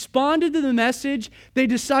they responded to the message, they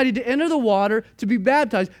decided to enter the water to be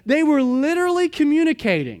baptized. They were literally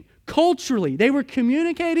communicating culturally. They were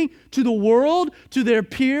communicating to the world, to their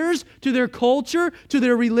peers, to their culture, to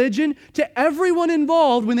their religion, to everyone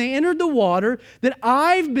involved when they entered the water that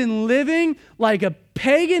I've been living like a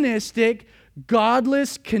paganistic,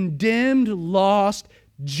 godless, condemned, lost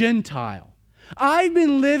Gentile. I've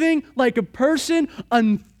been living like a person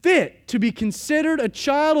unfit to be considered a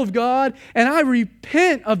child of God, and I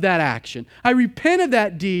repent of that action. I repent of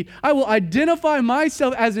that deed. I will identify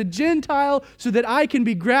myself as a Gentile so that I can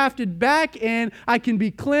be grafted back in, I can be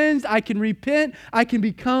cleansed, I can repent, I can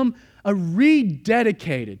become a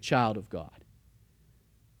rededicated child of God.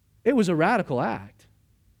 It was a radical act.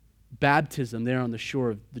 Baptism there on the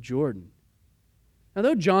shore of the Jordan. Now,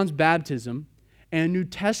 though John's baptism and New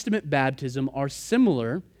Testament baptism are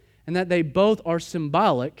similar and that they both are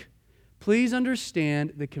symbolic, please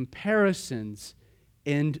understand the comparisons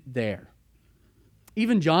end there.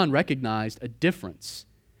 Even John recognized a difference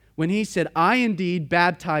when he said, I indeed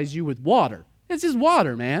baptize you with water. It's just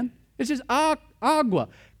water, man. It's just agua,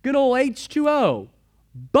 good old H2O.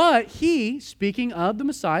 But he, speaking of the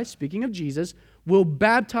Messiah, speaking of Jesus, will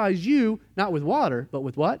baptize you not with water, but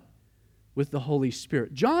with what? With the Holy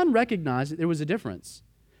Spirit. John recognized that there was a difference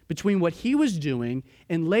between what he was doing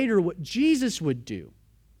and later what Jesus would do.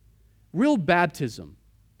 Real baptism,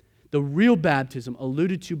 the real baptism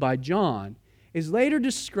alluded to by John, is later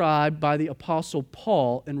described by the Apostle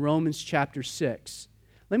Paul in Romans chapter 6.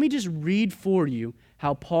 Let me just read for you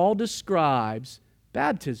how Paul describes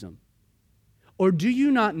baptism. Or do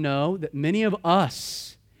you not know that many of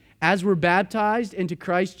us, as we're baptized into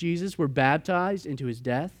Christ Jesus, were baptized into his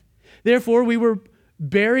death? Therefore, we were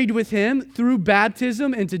buried with him through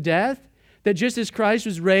baptism into death, that just as Christ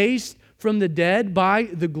was raised from the dead by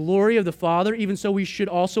the glory of the Father, even so we should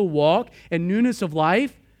also walk in newness of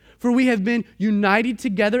life. For we have been united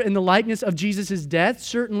together in the likeness of Jesus' death.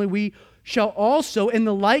 Certainly we shall also in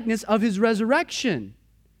the likeness of his resurrection.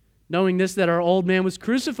 Knowing this, that our old man was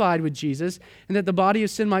crucified with Jesus, and that the body of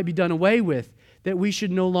sin might be done away with, that we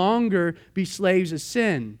should no longer be slaves of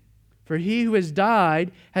sin. For he who has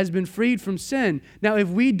died has been freed from sin. Now, if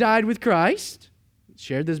we died with Christ,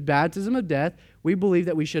 shared this baptism of death, we believe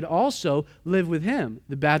that we should also live with him,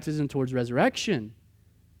 the baptism towards resurrection.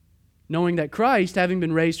 Knowing that Christ, having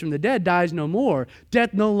been raised from the dead, dies no more.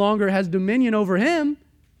 Death no longer has dominion over him.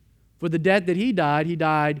 For the death that he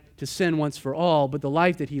died to sin once for all, but the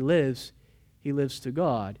life that he lives to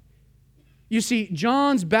God. You see,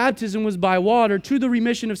 John's baptism was by water to the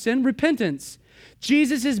remission of sin, repentance.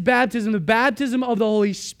 Jesus' baptism, the baptism of the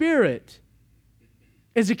Holy Spirit,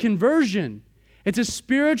 is a conversion. It's a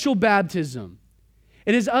spiritual baptism.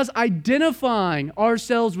 It is us identifying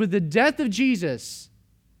ourselves with the death of Jesus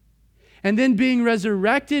and then being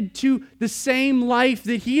resurrected to the same life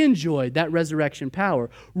that he enjoyed, that resurrection power.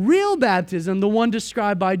 Real baptism, the one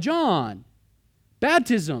described by John,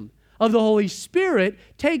 baptism of the Holy Spirit,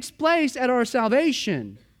 takes place at our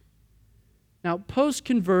salvation. Now,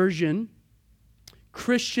 post-conversion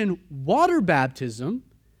Christian water baptism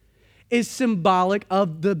is symbolic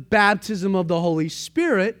of the baptism of the Holy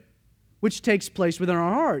Spirit, which takes place within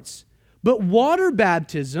our hearts. But water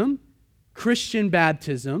baptism, Christian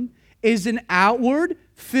baptism, is an outward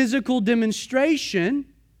physical demonstration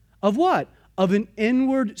of what? Of an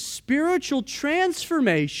inward spiritual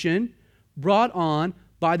transformation brought on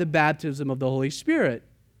by the baptism of the Holy Spirit.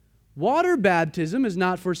 Water baptism is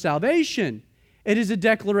not for salvation. It is a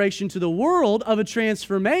declaration to the world of a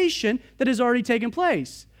transformation that has already taken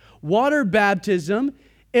place. Water baptism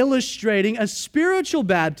illustrating a spiritual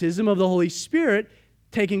baptism of the Holy Spirit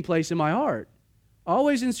taking place in my heart.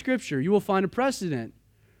 Always in Scripture, you will find a precedent.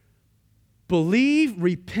 Believe,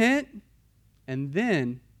 repent, and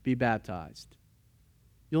then be baptized.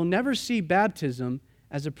 You'll never see baptism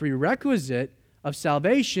as a prerequisite of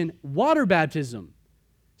salvation, water baptism.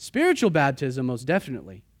 Spiritual baptism, most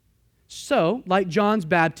definitely. So, like John's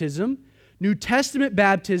baptism, New Testament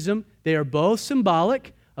baptism, they are both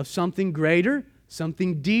symbolic of something greater,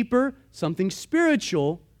 something deeper, something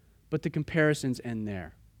spiritual, but the comparisons end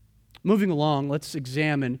there. Moving along, let's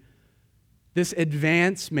examine this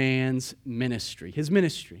advanced man's ministry, his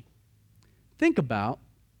ministry. Think about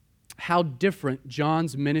how different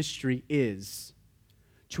John's ministry is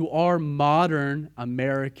to our modern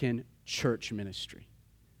American church ministry.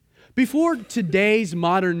 Before today's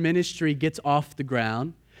modern ministry gets off the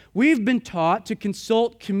ground, we've been taught to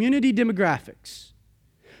consult community demographics,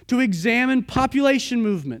 to examine population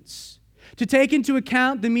movements, to take into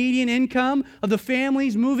account the median income of the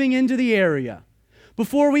families moving into the area.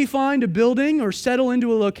 Before we find a building or settle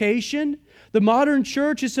into a location, the modern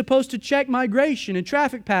church is supposed to check migration and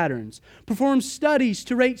traffic patterns, perform studies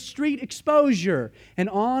to rate street exposure, and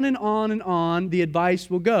on and on and on the advice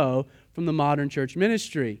will go from the modern church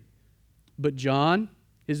ministry. But John,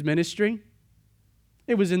 his ministry,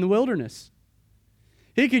 it was in the wilderness.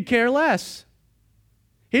 He could care less.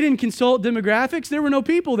 He didn't consult demographics. There were no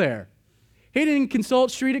people there. He didn't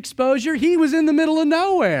consult street exposure. He was in the middle of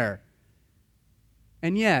nowhere.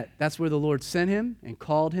 And yet, that's where the Lord sent him and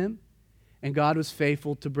called him, and God was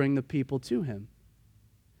faithful to bring the people to him.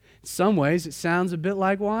 In some ways, it sounds a bit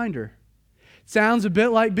like Winder. It sounds a bit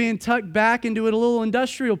like being tucked back into a little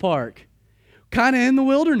industrial park, kind of in the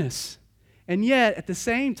wilderness. And yet, at the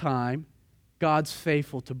same time, God's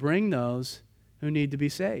faithful to bring those who need to be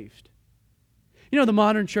saved. You know, the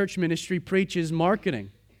modern church ministry preaches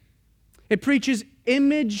marketing. It preaches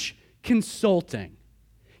image consulting.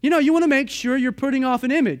 You know, you want to make sure you're putting off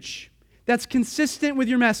an image that's consistent with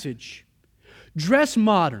your message. Dress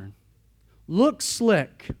modern. Look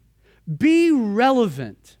slick. Be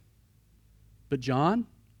relevant. But John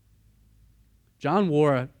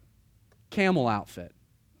wore a camel outfit.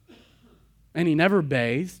 And he never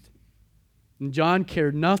bathed. And John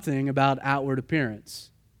cared nothing about outward appearance.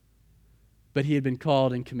 But he had been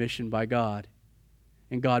called and commissioned by God.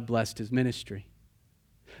 And God blessed his ministry.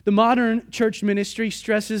 The modern church ministry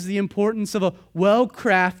stresses the importance of a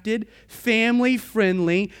well-crafted,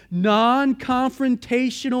 family-friendly,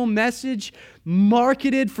 non-confrontational message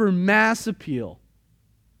marketed for mass appeal.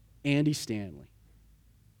 Andy Stanley.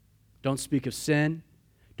 Don't speak of sin.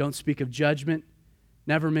 Don't speak of judgment.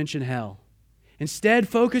 Never mention hell. Instead,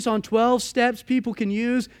 focus on 12 steps people can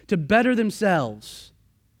use to better themselves.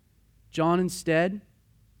 John, instead,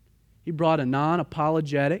 he brought a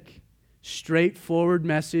non-apologetic, straightforward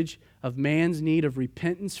message of man's need of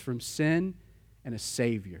repentance from sin and a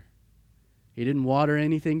Savior. He didn't water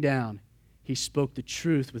anything down. He spoke the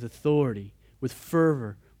truth with authority, with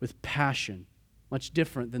fervor, with passion, much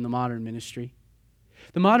different than the modern ministry.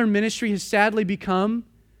 The modern ministry has sadly become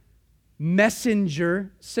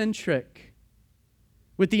messenger-centric,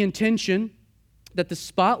 with the intention that the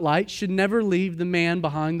spotlight should never leave the man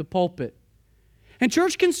behind the pulpit. And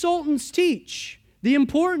church consultants teach the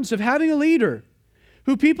importance of having a leader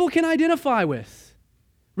who people can identify with,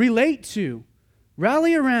 relate to,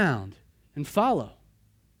 rally around, and follow.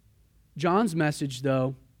 John's message,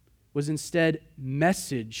 though, was instead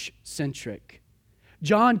message-centric.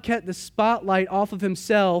 John kept the spotlight off of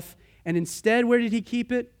himself, and instead, where did he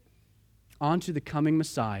keep it? Onto the coming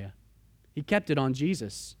Messiah. He kept it on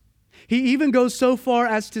Jesus. He even goes so far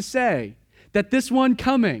as to say that this one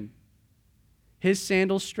coming, his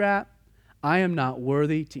sandal strap, I am not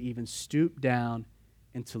worthy to even stoop down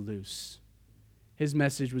and to loose. His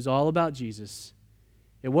message was all about Jesus.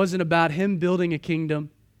 It wasn't about him building a kingdom.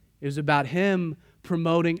 It was about him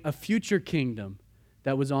promoting a future kingdom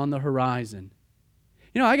that was on the horizon.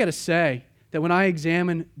 You know, I got to say that when I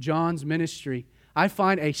examine John's ministry, I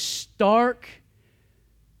find a stark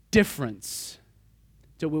difference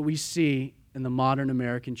to what we see in the modern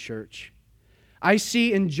American church. I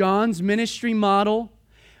see in John's ministry model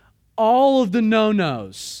all of the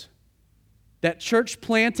no-nos that church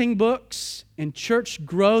planting books and church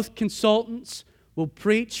growth consultants will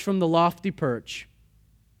preach from the lofty perch.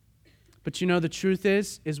 But you know, the truth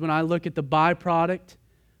is when I look at the byproduct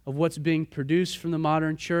of what's being produced from the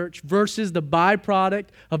modern church versus the byproduct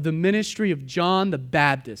of the ministry of John the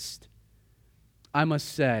Baptist, I must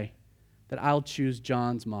say that I'll choose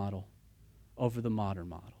John's model over the modern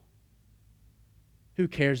model. Who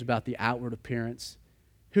cares about the outward appearance?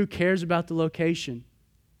 Who cares about the location?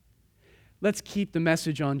 Let's keep the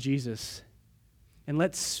message on Jesus, and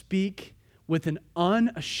let's speak with an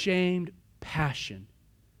unashamed passion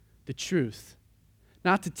the truth,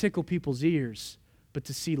 not to tickle people's ears, but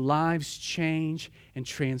to see lives changed and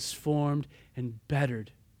transformed and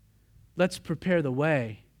bettered. Let's prepare the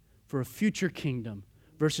way for a future kingdom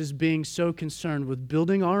versus being so concerned with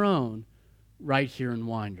building our own right here in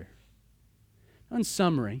Winder. in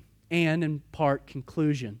summary and in part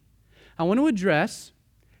conclusion, I want to address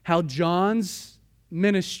how John's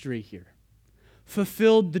ministry here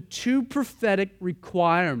fulfilled the two prophetic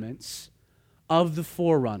requirements of the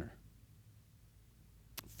forerunner.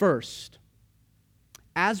 First,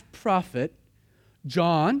 as prophet,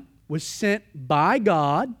 John was sent by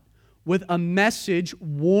God with a message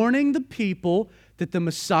warning the people that the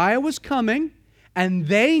Messiah was coming and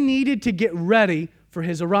they needed to get ready for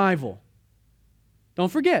his arrival.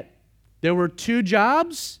 Don't forget, there were two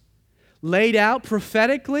jobs laid out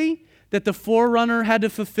prophetically that the forerunner had to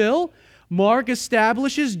fulfill. Mark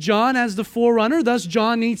establishes John as the forerunner, thus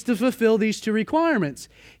John needs to fulfill these two requirements.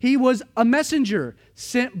 He was a messenger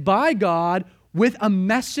sent by God with a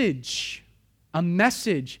message,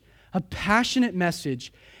 a passionate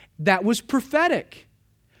message that was prophetic.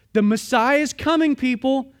 The Messiah is coming,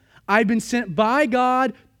 people. I've been sent by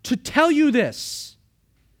God to tell you this.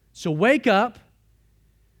 So wake up.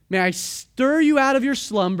 May I stir you out of your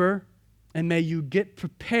slumber, and may you get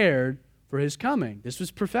prepared for his coming. This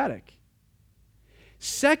was prophetic.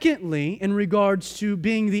 Secondly, in regards to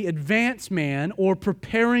being the advance man or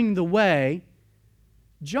preparing the way,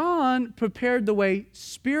 John prepared the way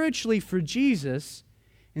spiritually for Jesus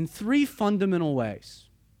in three fundamental ways.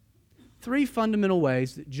 Three fundamental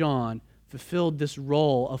ways that John fulfilled this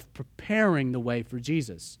role of preparing the way for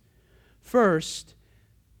Jesus. First,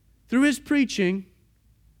 through his preaching,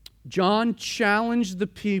 John challenged the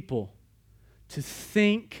people to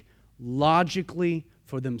think logically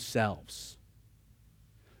for themselves.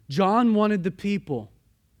 John wanted the people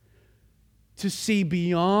to see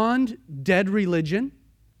beyond dead religion.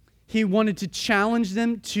 He wanted to challenge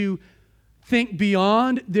them to think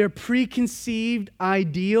beyond their preconceived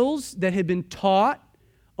ideals that had been taught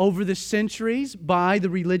over the centuries by the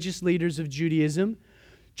religious leaders of Judaism.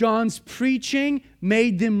 John's preaching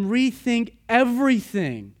made them rethink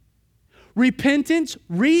everything. Repentance,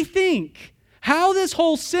 rethink how this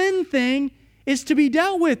whole sin thing is to be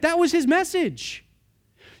dealt with. That was his message.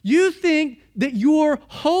 You think that you're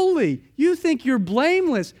holy. You think you're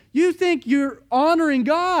blameless. You think you're honoring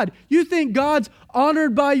God. You think God's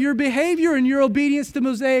honored by your behavior and your obedience to the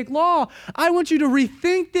Mosaic law. I want you to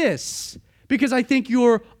rethink this because I think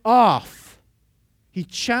you're off. He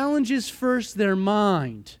challenges first their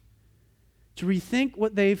mind to rethink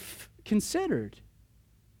what they've considered.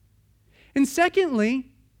 And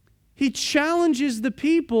secondly, he challenges the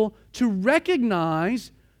people to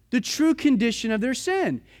recognize the true condition of their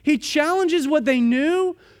sin. He challenges what they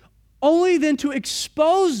knew, only then to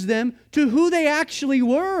expose them to who they actually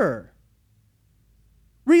were.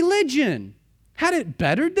 Religion, had it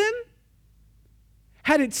bettered them?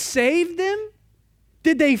 Had it saved them?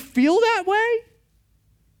 Did they feel that way?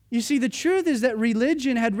 You see, the truth is that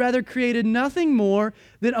religion had rather created nothing more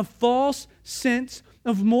than a false sense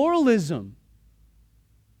of moralism.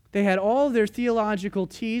 They had all of their theological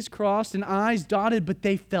T's crossed and I's dotted, but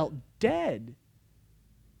they felt dead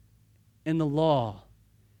in the law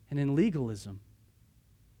and in legalism.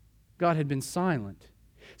 God had been silent.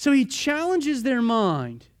 So he challenges their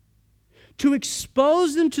mind to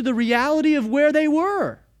expose them to the reality of where they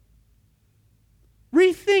were.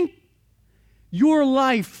 Rethink your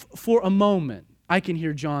life for a moment, I can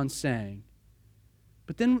hear John saying.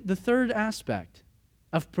 But then the third aspect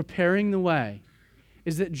of preparing the way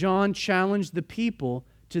is that John challenged the people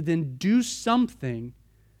to then do something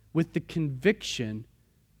with the conviction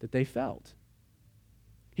that they felt.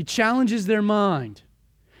 He challenges their mind.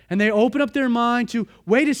 And they open up their mind to,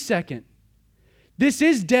 wait a second, this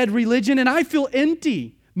is dead religion and I feel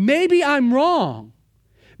empty. Maybe I'm wrong.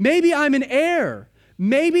 Maybe I'm in error.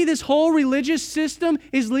 Maybe this whole religious system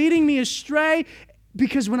is leading me astray,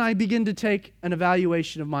 because when I begin to take an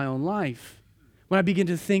evaluation of my own life, when I begin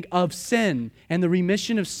to think of sin and the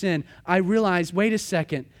remission of sin, I realize, wait a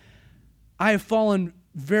second, I have fallen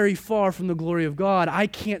very far from the glory of God. I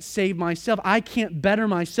can't save myself. I can't better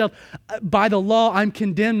myself. By the law, I'm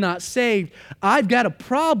condemned, not saved. I've got a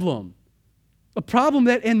problem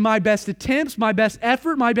that in my best attempts, my best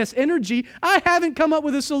effort, my best energy, I haven't come up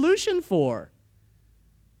with a solution for.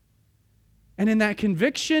 And in that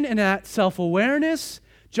conviction and that self-awareness,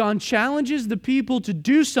 John challenges the people to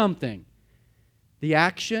do something. The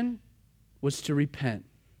action was to repent,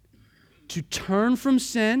 to turn from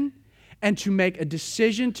sin, and to make a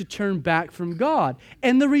decision to turn back from God.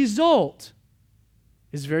 And the result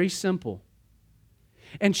is very simple.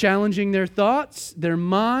 And challenging their thoughts, their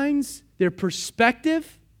minds, their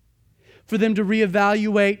perspective, for them to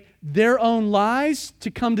reevaluate their own lives,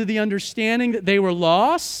 to come to the understanding that they were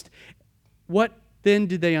lost. What then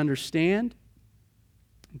did they understand?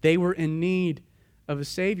 They were in need of a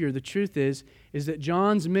Savior, the truth is that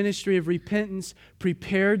John's ministry of repentance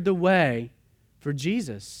prepared the way for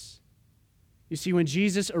Jesus. You see, when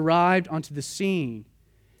Jesus arrived onto the scene,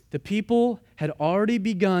 the people had already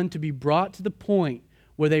begun to be brought to the point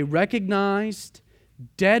where they recognized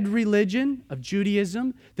dead religion of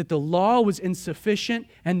Judaism, that the law was insufficient,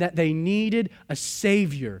 and that they needed a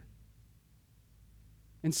Savior.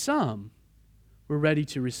 And some were ready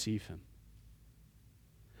to receive him.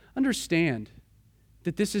 Understand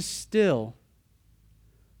that this is still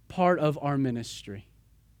part of our ministry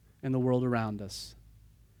in the world around us.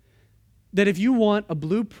 That if you want a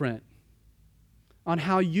blueprint on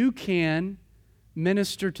how you can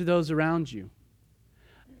minister to those around you,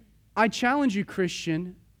 I challenge you,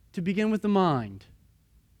 Christian, to begin with the mind,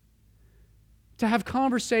 to have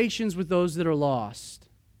conversations with those that are lost,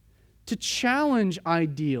 to challenge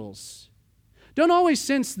ideals. Don't always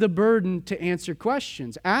sense the burden to answer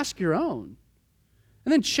questions. Ask your own.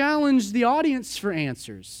 And then challenge the audience for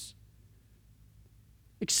answers.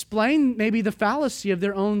 Explain maybe the fallacy of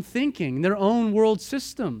their own thinking, their own world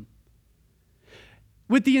system,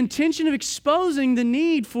 with the intention of exposing the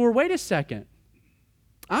need for, wait a second,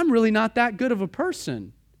 I'm really not that good of a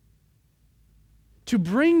person. To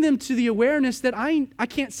bring them to the awareness that I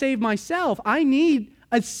can't save myself. I need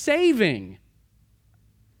a saving.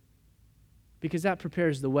 Because that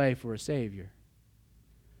prepares the way for a Savior.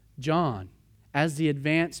 John, as the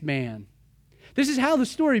advanced man, this is how the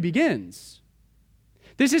story begins.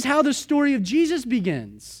 This is how the story of Jesus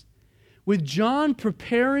begins, with John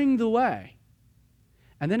preparing the way.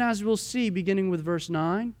 And then, as we'll see, beginning with verse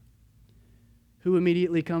 9, who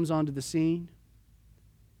immediately comes onto the scene?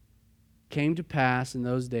 Came to pass in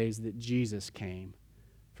those days that Jesus came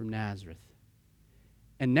from Nazareth.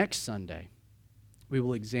 And next Sunday, we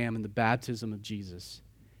will examine the baptism of Jesus,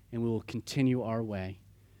 and we will continue our way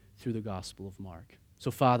through the Gospel of Mark.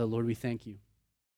 So, Father, Lord, we thank you.